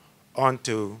now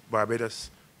onto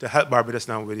Barbados to help Barbados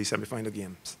now with the semifinal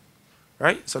games.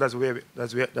 Right? So that's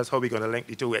how we're going to link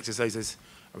the 2 exercises.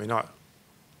 And we're not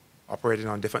operating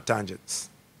on different tangents.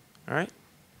 All right?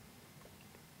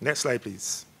 Next slide,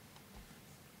 please.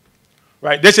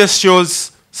 Right, this just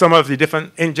shows some of the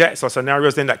different injects or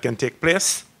scenarios then that can take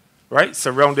place, right,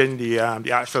 surrounding the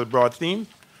actual broad theme.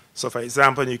 So, for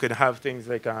example, you can have things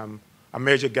like a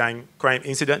major gang crime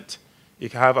incident. You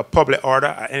can have a public order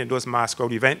at any of those mass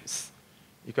crowd events.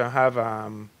 You can have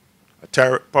a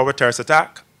power terrorist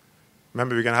attack.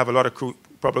 Remember, we're going to have a lot of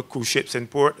public cruise ships in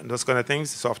port and those kind of things,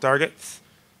 soft targets.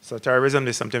 So terrorism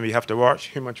is something we have to watch.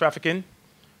 Human trafficking,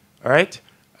 all right,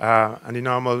 and the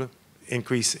normal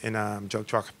increase in drug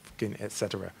trafficking,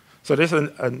 etc. So there's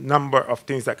a number of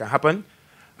things that can happen,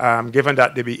 given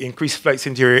that there be increased flights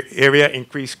into your area,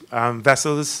 increased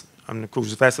vessels,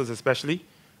 cruise vessels especially,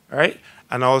 all right,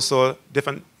 and also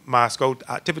different mass crowd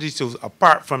activities too,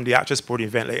 apart from the actual sporting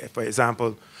event, like, for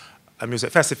example, a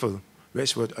music festival,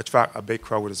 which would attract a big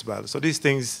crowd as well. So these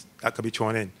things that could be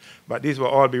thrown in. But these will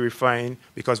all be refined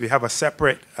because we have a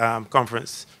separate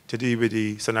conference to deal with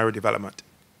the scenario development.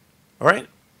 All right?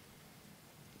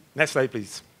 Next slide,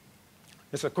 please.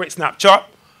 It's a quick snapshot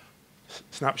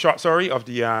of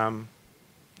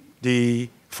the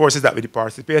forces that we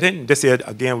participate in. This year,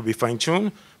 again, will be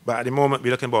fine-tuned, but at the moment,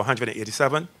 we're looking about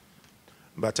 187.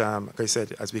 But like I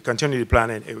said, as we continue the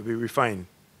planning, it will be refined.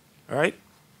 All right?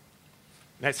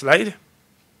 Next slide.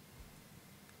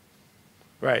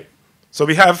 Right. So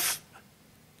we have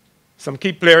some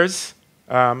key players,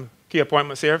 key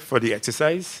appointments here for the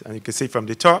exercise. And you can see from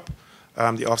the top,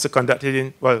 the officer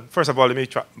conducting, well, first of all, let me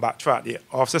backtrack. The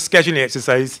officer scheduling the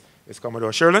exercise is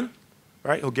Commodore Sherlin,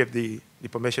 right, who gave the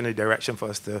permission and direction for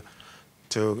us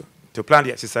to plan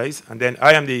the exercise. And then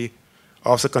I am the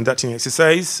officer conducting the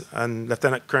exercise, and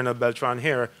Lieutenant Colonel Beltran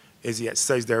here is the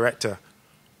exercise director.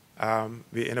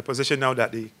 We're in a position now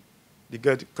that the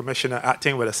good commissioner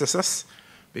acting will assist us,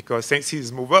 because since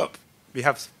he's moved up, we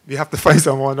have to find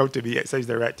someone now to be exercise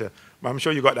director. But I'm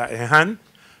sure you got that in hand.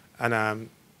 And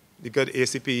the good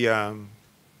ACP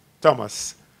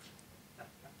Thomas,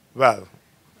 well,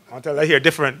 until I hear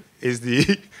different, is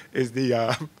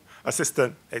the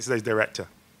assistant exercise director.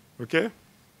 Okay?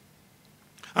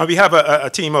 And we have a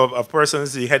team of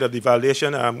persons, the head of the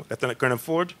validation, Lieutenant Colonel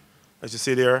Ford, as you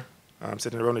see there,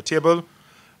 sitting around the table.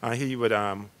 He would,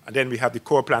 and then we have the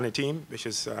core planning team, which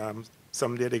is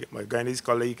somebody, my Guyanese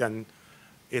colleague and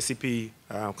ACP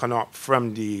Connaught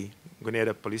from the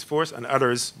Grenada Police Force, and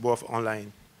others both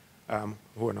online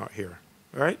who are not here.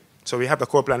 All right? So we have the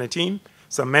core planning team,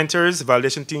 some mentors,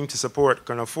 validation team to support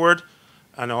Colonel Ford,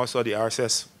 and also the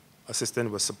RSS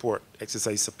assistant with support,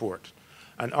 exercise support.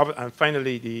 And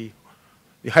finally, the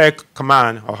higher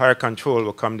command or higher control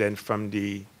will come then from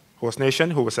the host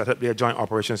nation, who will set up their Joint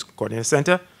Operations Coordination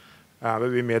Center,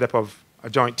 will be made up of a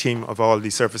joint team of all the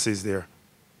services there.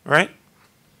 All right?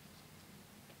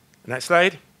 Next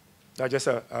slide. That's just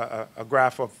a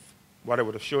graph of what I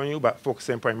would have shown you, but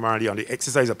focusing primarily on the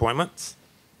exercise appointments.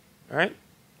 All right?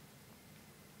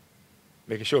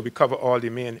 Making sure we cover all the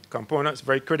main components.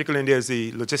 Very critical in there is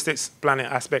the logistics planning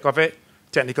aspect of it,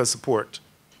 technical support.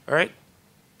 All right?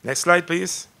 Next slide,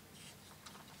 please.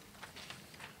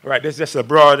 All right, this is just a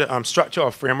broad structure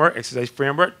of framework, exercise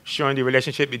framework, showing the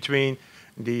relationship between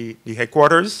the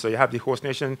headquarters. So you have the host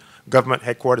nation government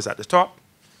headquarters at the top,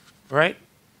 right?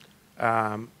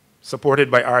 Supported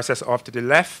by RSS off to the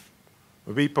left.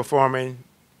 We performing,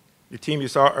 the team you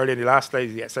saw earlier in the last slide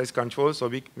is the exercise control.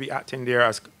 So we acting there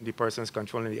as the persons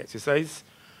controlling the exercise.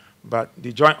 But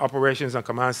the Joint Operations and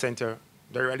Command Center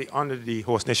directly under the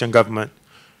host nation government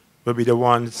will be the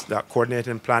ones that coordinate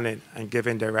and planning and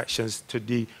giving directions to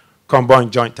the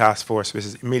Combined Joint Task Force, which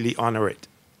is immediately under it.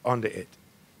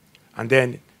 And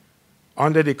then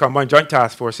Under the Combined Joint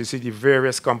Task Force, you see the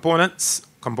various components,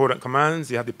 component commands.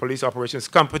 You have the Police Operations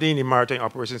Company, the Maritime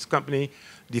Operations Company,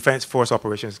 Defense Force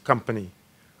Operations Company,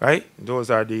 right? Those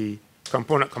are the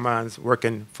component commands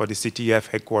working for the CTF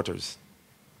headquarters,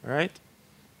 right?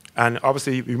 And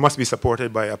obviously, we must be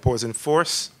supported by opposing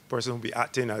force, person who will be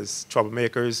acting as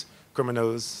troublemakers,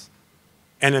 criminals,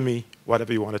 enemy,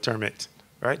 whatever you want to term it,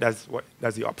 right? That's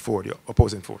the OP4, the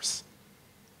opposing force,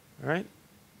 all right?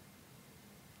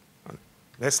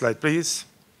 Next slide, please.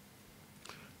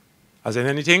 As in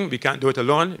anything, we can't do it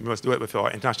alone. We must do it with our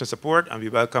international support, and we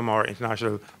welcome our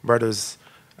international brothers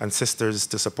and sisters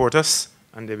to support us,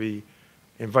 and they'll be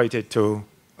invited to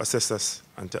assist us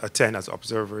and to attend as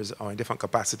observers or in different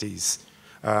capacities.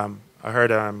 I heard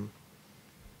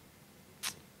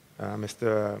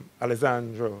Mr.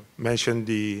 Alessandro mention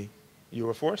the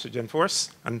Euroforce, the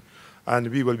GenForce,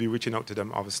 and we will be reaching out to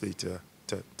them, obviously, to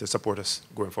support us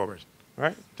going forward. All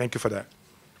right? Thank you for that.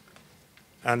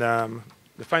 And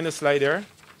the final slide there,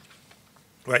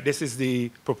 right, this is the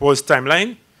proposed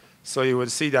timeline. So you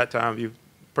will see that the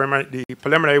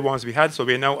preliminary ones we had, so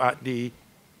we're now at the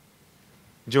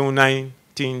June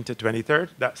 19th to 23rd.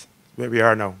 That's where we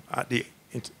are now, at the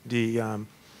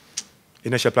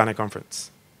initial planning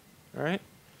conference. All right?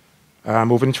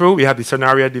 Moving through, we have the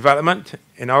scenario development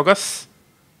in August,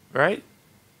 right?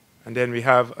 And then we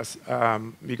have,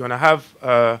 we're going to have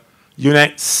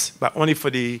UNEX, but only for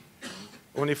the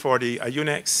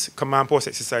UNEX command post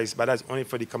exercise, but that's only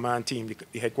for the command team,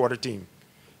 the headquarter team.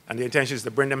 And the intention is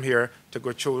to bring them here to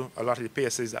go through a lot of the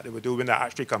paces that they will do when they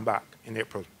actually come back in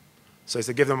April. So it's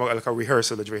to give them like a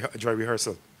rehearsal, a dry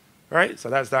rehearsal. All right, so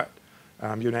that's that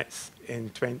UNEX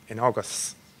in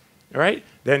August. All right,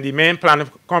 then the main plan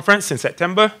of conference in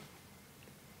September.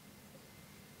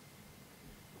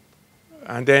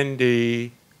 And then the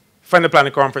final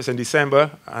planning conference in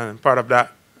December, and part of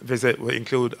that visit will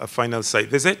include a final site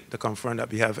visit to confirm that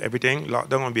we have everything locked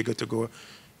down and be good to go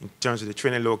in terms of the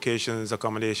training locations,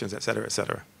 accommodations, et cetera, et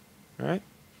cetera. All right?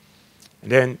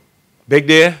 And then big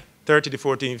day, 30 to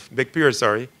 14th, big period,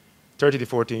 sorry, 30 to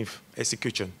 14th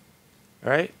execution. All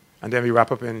right? And then we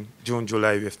wrap up in June,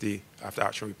 July with the after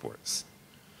action reports.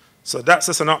 So that's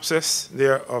a synopsis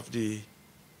there of the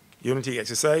Unity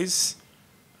exercise.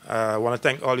 I want to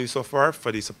thank all of you so far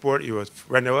for the support you have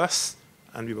rendered us,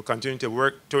 and we will continue to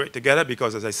work through it together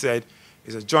because, as I said,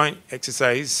 it's a joint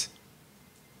exercise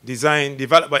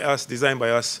developed by us, designed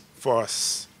by us, for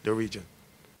us, the region.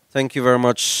 Thank you very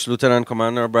much, Lieutenant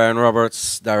Commander Brian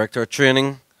Roberts, Director of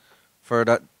Training, for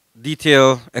that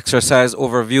detailed exercise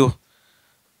overview.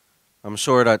 I'm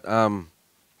sure that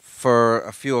for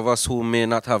a few of us who may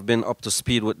not have been up to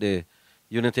speed with the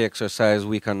Unity exercise,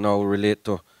 we can now relate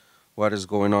to what is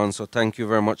going on. So thank you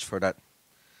very much for that.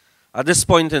 At this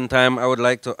point in time, I would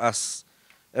like to ask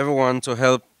everyone to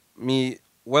help me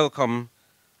welcome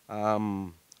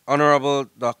Honorable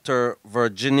Dr.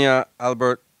 Virginia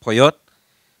Albert Poyot,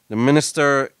 the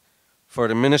Minister for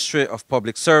the Ministry of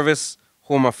Public Service,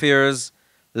 Home Affairs,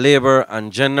 Labor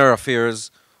and Gender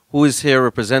Affairs, who is here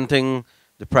representing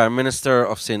the Prime Minister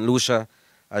of St. Lucia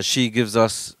as she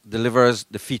delivers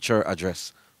the feature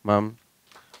address. Ma'am.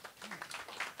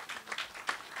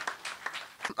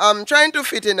 I'm trying to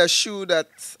fit in a shoe that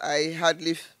I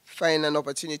hardly find an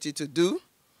opportunity to do,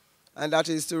 and that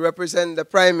is to represent the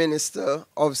Prime Minister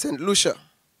of St. Lucia.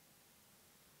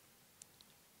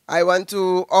 I want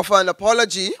to offer an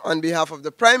apology on behalf of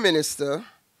the Prime Minister,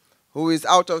 who is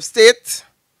out of state,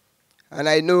 and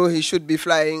I know he should be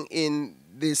flying in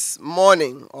this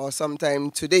morning or sometime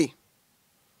today.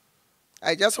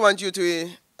 I just want you to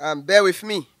bear with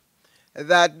me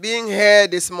that being here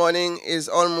this morning is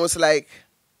almost like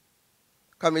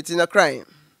committing a crime.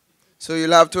 So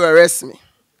you'll have to arrest me.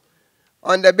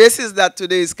 On the basis that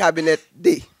today is Cabinet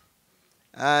Day,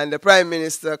 and the Prime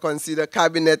Minister considers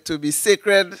Cabinet to be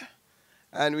sacred,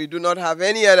 and we do not have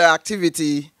any other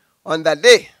activity on that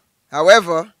day.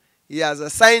 However, he has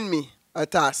assigned me a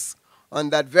task on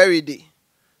that very day.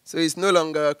 So it's no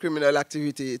longer a criminal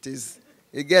activity.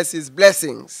 It gets his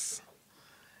blessings.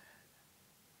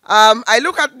 I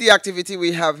look at the activity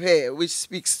we have here, which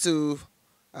speaks to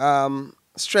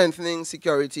strengthening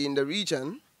security in the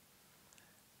region.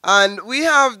 And we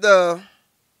have the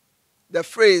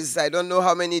phrase, I don't know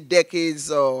how many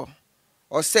decades or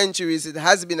centuries it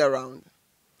has been around,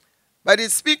 but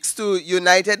it speaks to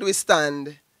united we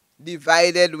stand,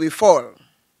 divided we fall.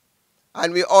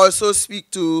 And we also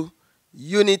speak to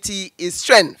unity is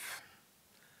strength.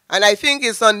 And I think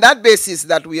it's on that basis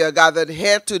that we are gathered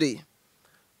here today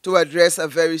to address a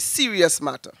very serious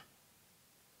matter.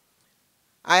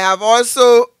 I have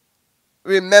also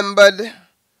remembered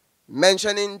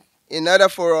mentioning in other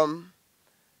forum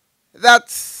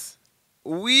that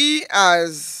we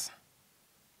as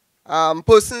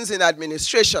persons in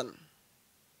administration,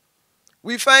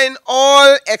 we find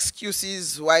all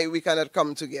excuses why we cannot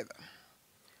come together.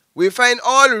 We find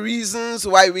all reasons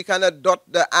why we cannot dot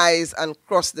the I's and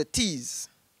cross the T's.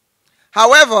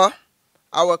 However,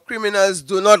 our criminals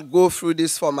do not go through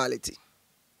this formality.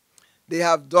 They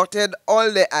have dotted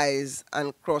all the I's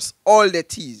and crossed all the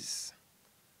T's.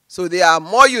 So they are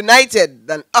more united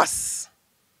than us.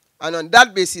 And on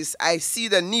that basis, I see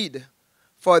the need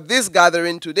for this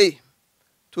gathering today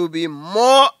to be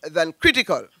more than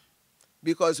critical,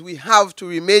 because we have to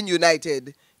remain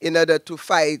united in order to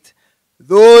fight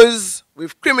those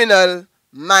with criminal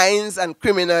minds and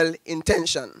criminal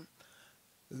intention.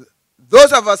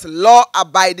 Those of us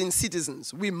law-abiding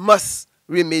citizens, we must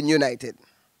remain united.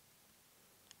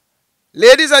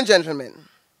 Ladies and gentlemen,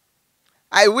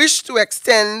 I wish to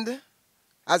extend,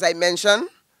 as I mentioned,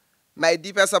 my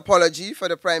deepest apology for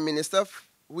the Prime Minister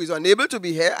who is unable to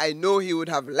be here. I know he would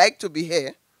have liked to be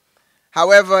here.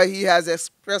 However, he has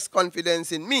expressed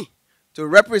confidence in me to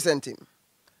represent him,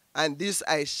 and this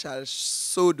I shall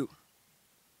so do.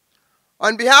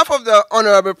 On behalf of the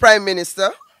Honorable Prime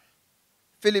Minister,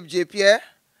 Philip J. Pierre,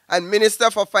 and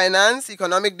Minister for Finance,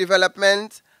 Economic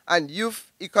Development, and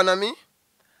Youth Economy,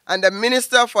 and the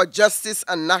Minister for Justice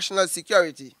and National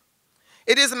Security,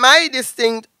 it is my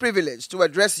distinct privilege to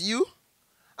address you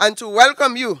and to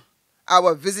welcome you,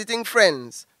 our visiting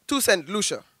friends, to St.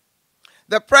 Lucia.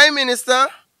 The Prime Minister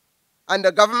and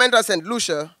the government of St.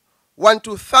 Lucia want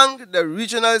to thank the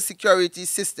Regional Security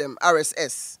System,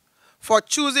 RSS, for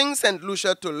choosing St.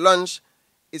 Lucia to launch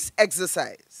its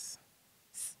exercise,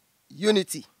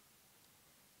 Unity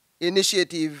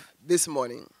initiative this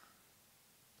morning.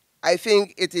 I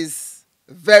think it is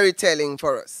very telling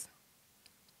for us.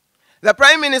 The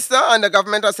Prime Minister and the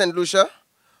government of St. Lucia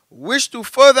wish to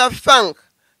further thank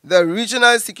the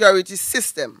Regional Security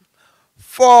System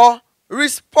for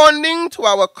responding to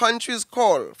our country's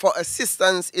call for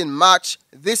assistance in March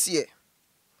this year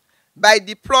by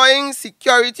deploying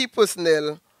security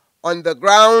personnel on the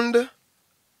ground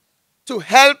to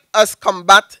help us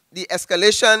combat the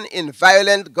escalation in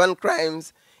violent gun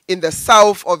crimes in the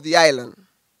south of the island.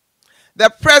 The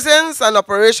presence and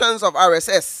operations of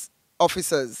RSS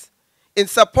officers in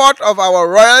support of our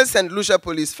Royal St. Lucia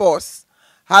Police Force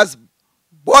has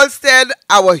bolstered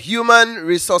our human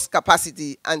resource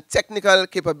capacity and technical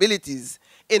capabilities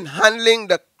in handling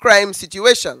the crime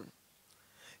situation.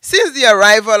 Since the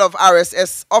arrival of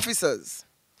RSS officers,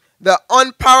 the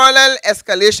unparalleled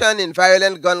escalation in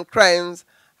violent gun crimes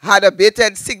had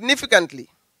abated significantly,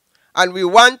 and we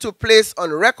want to place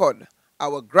on record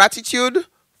our gratitude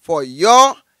for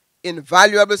your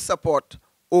invaluable support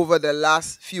over the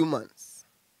last few months.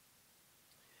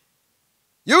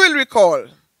 You will recall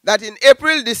that in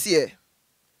April this year,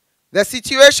 the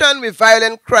situation with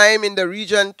violent crime in the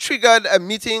region triggered a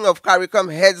meeting of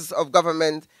CARICOM heads of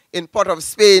government in Port of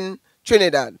Spain,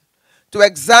 Trinidad, to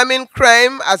examine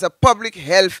crime as a public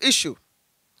health issue.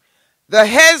 The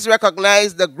heads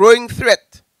recognized the growing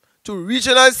threat to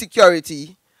regional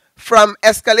security from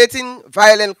escalating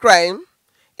violent crime,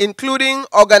 including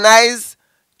organized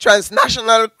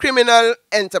transnational criminal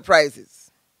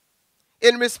enterprises.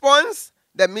 In response,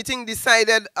 the meeting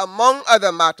decided, among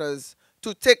other matters,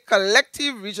 to take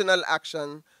collective regional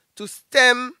action to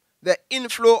stem the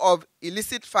inflow of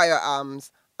illicit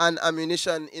firearms and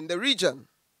ammunition in the region.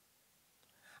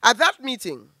 At that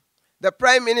meeting, the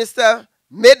Prime Minister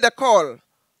made the call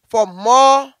for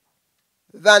more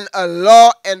than a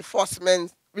law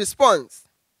enforcement response,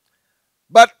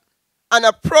 but an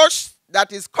approach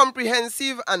that is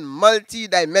comprehensive and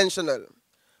multidimensional,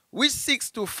 which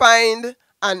seeks to find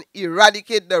and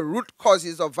eradicate the root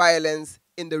causes of violence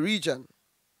in the region.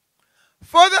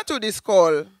 Further to this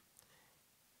call,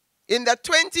 in the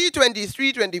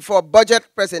 2023-24 budget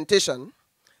presentation,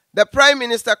 the Prime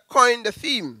Minister coined the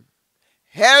theme,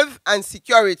 Health and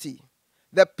Security,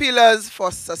 the Pillars for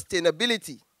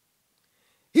Sustainability.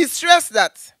 He stressed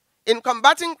that in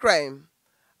combating crime,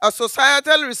 a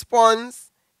societal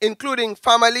response, including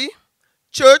family,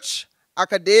 church,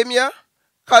 academia,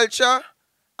 culture,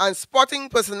 and sporting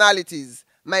personalities,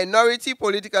 minority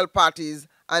political parties,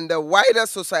 and the wider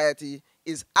society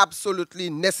is absolutely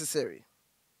necessary.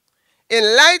 In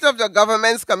light of the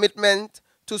government's commitment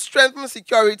to strengthen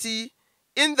security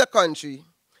in the country,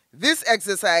 this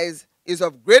exercise is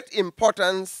of great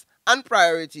importance and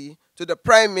priority to the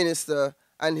Prime Minister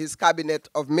and his cabinet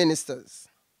of ministers.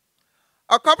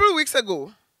 A couple of weeks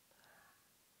ago,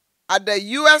 at the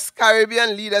U.S.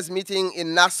 Caribbean Leaders Meeting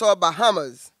in Nassau,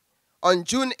 Bahamas, on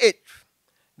June 8th,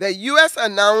 the US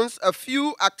announced a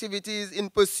few activities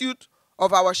in pursuit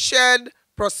of our shared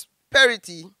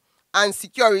prosperity and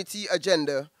security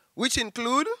agenda, which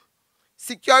include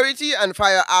security and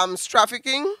firearms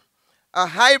trafficking, a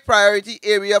high priority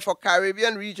area for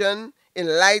Caribbean region in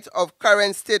light of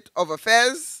current state of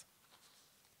affairs.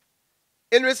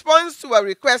 In response to a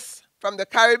request from the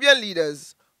Caribbean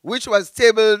leaders, which was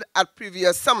tabled at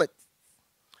previous summits,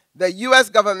 the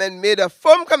US government made a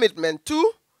firm commitment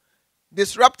to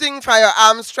disrupting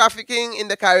firearms trafficking in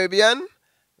the Caribbean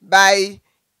by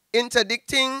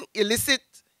interdicting illicit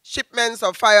shipments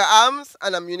of firearms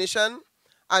and ammunition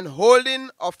and holding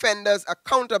offenders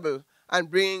accountable and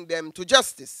bringing them to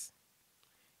justice.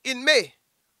 In May,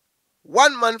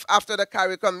 1 month after the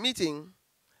CARICOM meeting,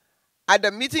 at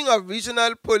the meeting of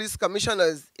regional police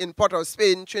commissioners in Port of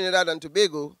Spain, Trinidad and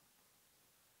Tobago,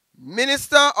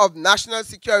 Minister of National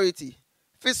Security,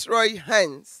 Fitzroy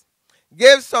Hines,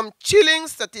 gave some chilling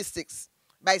statistics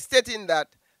by stating that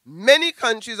many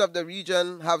countries of the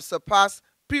region have surpassed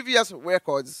previous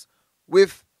records,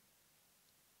 with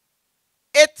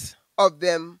 8 of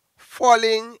them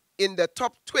falling in the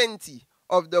top 20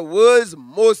 of the world's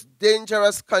most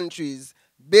dangerous countries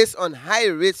based on high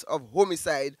rates of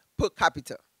homicide per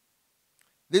capita.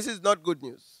 This is not good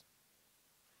news.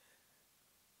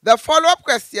 The follow-up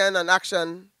question and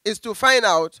action is to find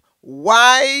out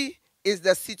why is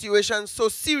the situation so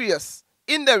serious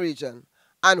in the region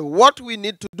and what we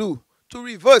need to do to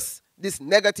reverse this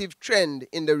negative trend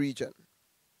in the region.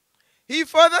 He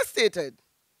further stated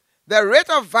the rate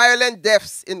of violent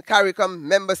deaths in CARICOM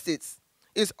member states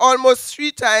is almost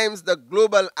 3 times the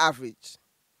global average,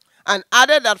 and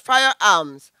added that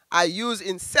firearms are used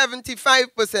in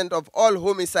 75% of all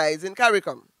homicides in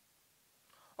CARICOM.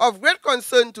 Of great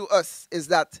concern to us is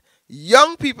that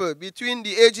young people between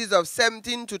the ages of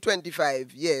 17 to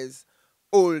 25 years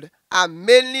old are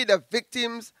mainly the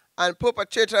victims and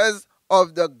perpetrators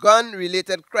of the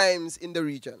gun-related crimes in the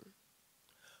region.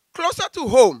 Closer to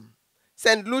home,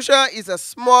 St. Lucia is a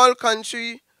small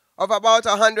country of about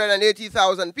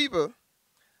 180,000 people,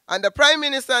 and the Prime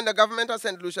Minister and the government of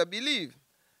St. Lucia believe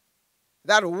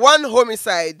that 1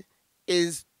 homicide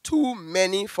is too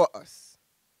many for us.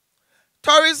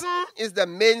 Tourism is the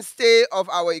mainstay of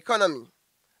our economy,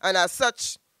 and as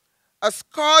such, a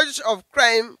scourge of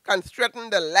crime can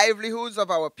threaten the livelihoods of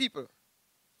our people.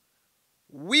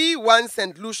 We want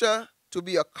St. Lucia to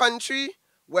be a country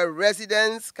where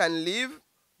residents can live,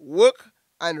 work,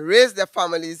 and raise their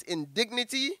families in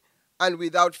dignity and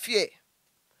without fear,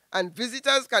 and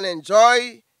visitors can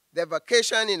enjoy their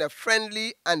vacation in a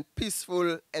friendly and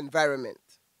peaceful environment.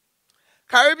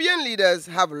 Caribbean leaders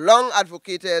have long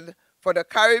advocated for the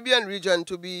Caribbean region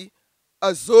to be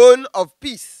a zone of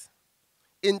peace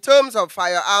in terms of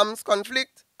firearms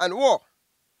conflict and war,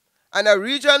 and a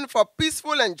region for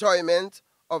peaceful enjoyment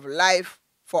of life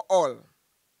for all.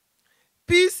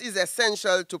 Peace is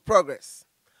essential to progress,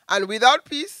 and without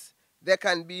peace, there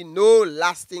can be no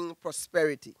lasting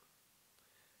prosperity.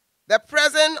 The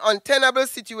present untenable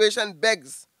situation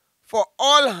begs for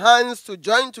all hands to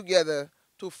join together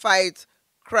to fight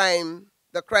crime,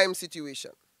 the crime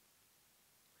situation.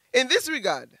 In this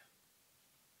regard,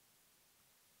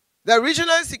 the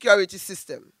regional security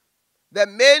system, the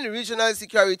main regional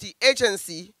security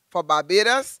agency for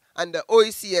Barbados and the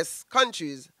OECS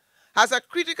countries, has a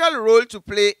critical role to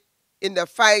play in the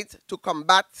fight to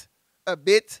combat,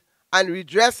 abate, and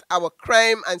redress our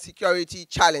crime and security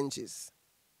challenges.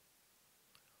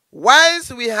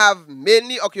 Whilst we have been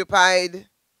mainly occupied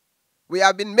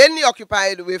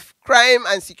with crime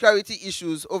and security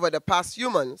issues over the past few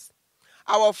months,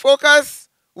 our focus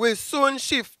will soon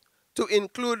shift to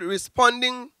include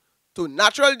responding to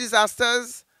natural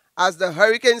disasters as the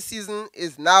hurricane season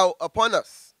is now upon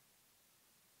us.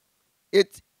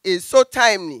 It is so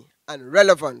timely and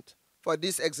relevant for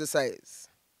this exercise.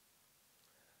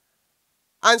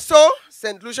 And so,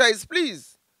 St. Lucia is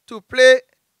pleased to play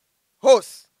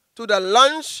host to the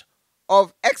launch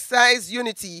of Exercise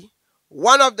Unity,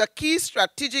 one of the key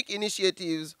strategic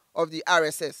initiatives of the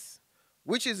RSS,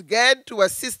 which is geared to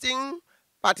assisting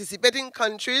participating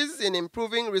countries in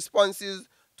improving responses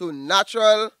to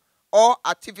natural or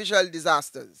artificial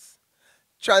disasters,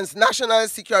 transnational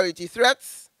security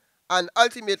threats, and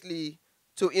ultimately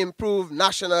to improve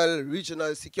national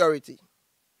regional security.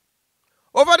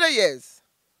 Over the years,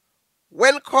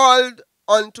 when called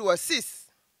on to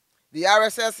assist, the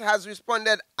RSS has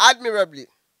responded admirably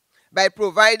by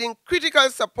providing critical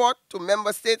support to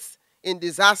member states in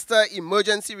disaster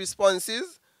emergency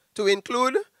responses, to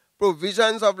include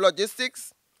provisions of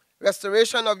logistics,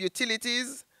 restoration of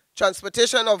utilities,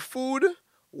 transportation of food,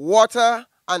 water,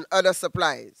 and other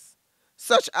supplies,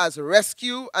 such as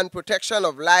rescue and protection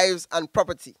of lives and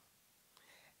property.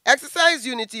 Exercise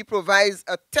Unity provides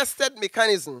a tested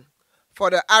mechanism for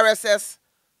the RSS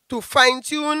to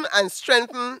fine-tune and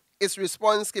strengthen its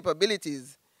response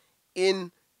capabilities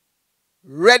in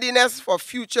readiness for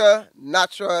future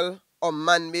natural or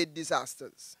man-made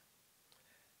disasters.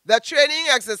 The training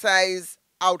exercise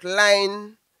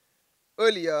outlined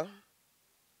earlier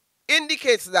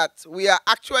indicates that we are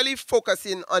actually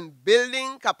focusing on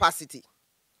building capacity.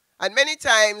 And many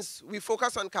times we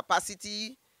focus on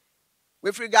capacity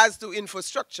with regards to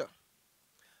infrastructure.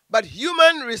 But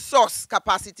human resource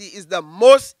capacity is the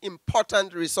most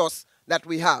important resource that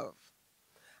we have.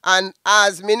 And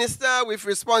as minister with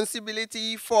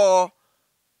responsibility for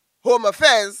home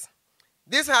affairs,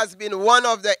 this has been one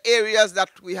of the areas that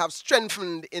we have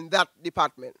strengthened in that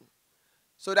department.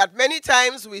 So that many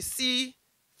times we see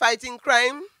fighting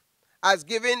crime as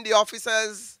giving the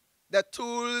officers the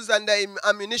tools and the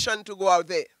ammunition to go out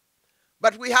there.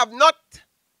 But we have not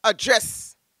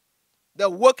addressed the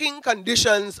working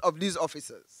conditions of these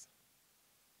officers.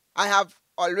 I have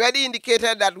already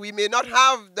indicated that we may not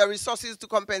have the resources to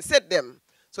compensate them,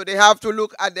 so they have to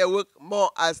look at their work more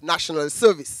as national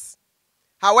service.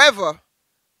 However,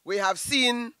 we have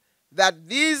seen that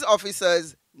these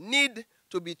officers need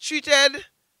to be treated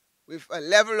with a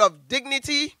level of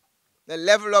dignity, the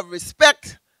level of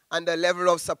respect, and the level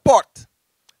of support.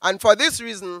 And for this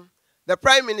reason, the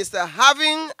Prime Minister,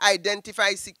 having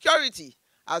identified security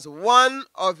as one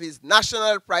of his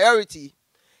national priority,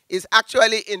 is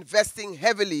actually investing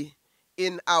heavily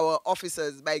in our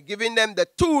officers by giving them the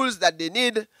tools that they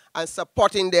need and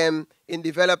supporting them in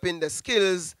developing the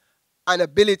skills and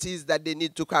abilities that they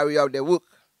need to carry out their work.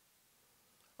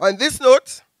 On this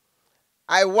note,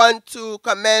 I want to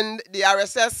commend the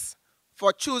RSS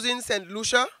for choosing St.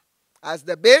 Lucia as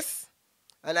the base.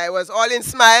 And I was all in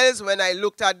smiles when I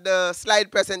looked at the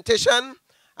slide presentation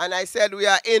and I said we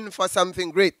are in for something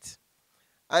great.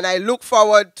 And I look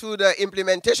forward to the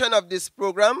implementation of this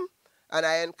program, and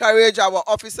I encourage our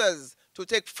officers to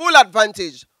take full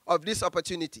advantage of this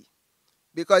opportunity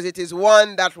because it is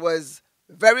one that was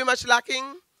very much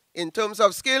lacking in terms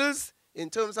of skills, in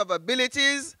terms of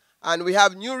abilities, and we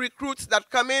have new recruits that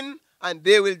come in and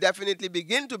they will definitely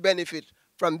begin to benefit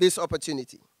from this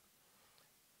opportunity.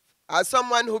 As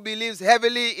someone who believes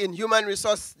heavily in human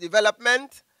resource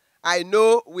development, I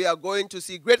know we are going to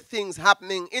see great things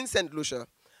happening in St. Lucia,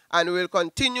 and we will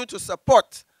continue to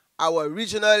support our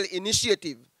regional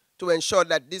initiative to ensure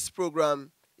that this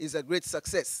program is a great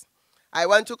success. I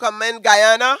want to commend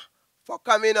Guyana for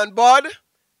coming on board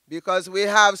because we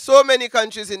have so many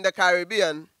countries in the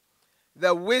Caribbean.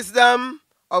 The wisdom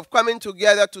of coming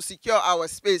together to secure our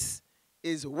space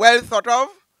is well thought of.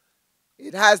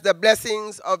 It has the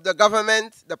blessings of the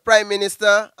government, the Prime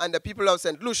Minister, and the people of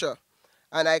St. Lucia,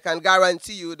 and I can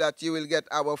guarantee you that you will get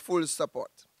our full support.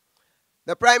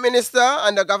 The Prime Minister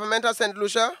and the government of St.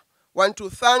 Lucia want to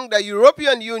thank the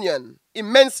European Union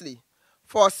immensely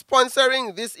for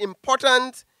sponsoring this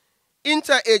important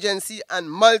interagency and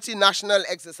multinational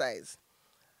exercise,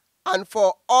 and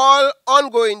for all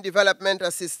ongoing development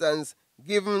assistance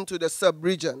given to the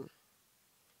sub-region.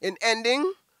 In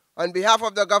ending, on behalf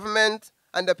of the government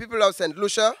and the people of St.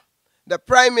 Lucia, the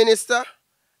Prime Minister,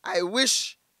 I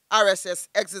wish RSS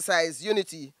Exercise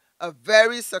Unity a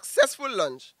very successful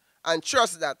launch and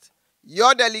trust that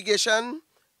your delegation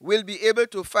will be able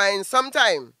to find some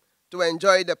time to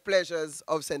enjoy the pleasures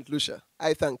of St. Lucia.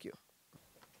 I thank you.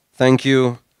 Thank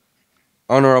you,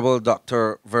 Honorable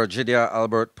Dr. Virginia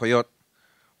Albert Poyot,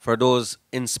 for those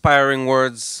inspiring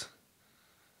words.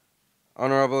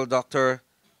 Honorable Doctor,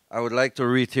 I would like to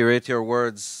reiterate your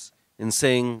words in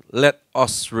saying, let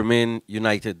us remain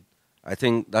united. I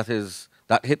think that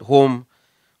hit home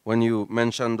when you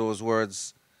mentioned those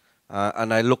words.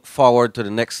 And I look forward to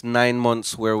the next 9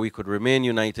 months where we could remain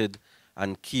united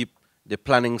and keep the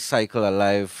planning cycle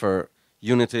alive for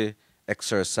Unity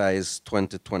Exercise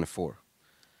 2024.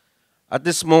 At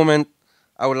this moment,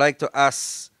 I would like to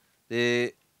ask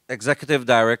the Executive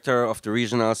Director of the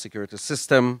Regional Security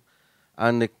System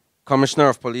and the Commissioner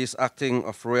of Police acting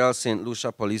of Royal St.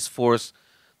 Lucia Police Force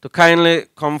to kindly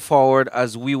come forward,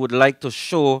 as we would like to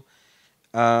show,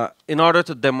 in order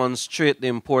to demonstrate the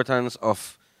importance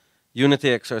of Unity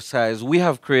Exercise, we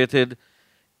have created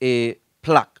a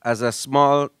plaque as a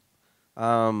small,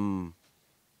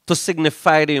 to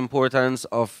signify the importance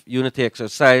of Unity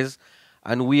Exercise,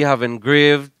 and we have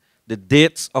engraved the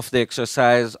dates of the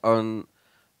exercise on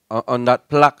that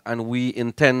plaque, and we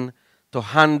intend to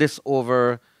hand this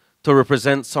over to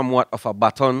represent somewhat of a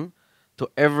baton to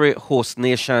every host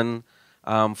nation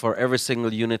for every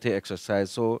single Unity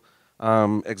exercise. So,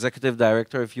 Executive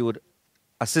Director, if you would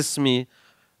assist me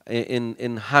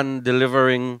in hand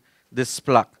delivering this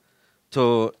plaque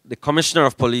to the Commissioner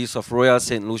of Police of Royal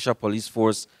St. Lucia Police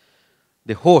Force,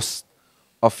 the host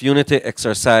of Unity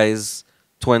Exercise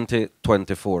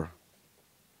 2024.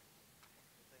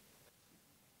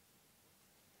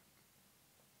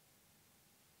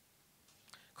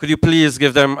 Could you please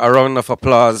give them a round of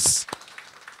applause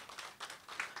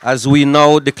as we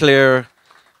now declare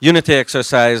Unity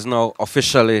Exercise now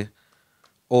officially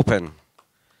open.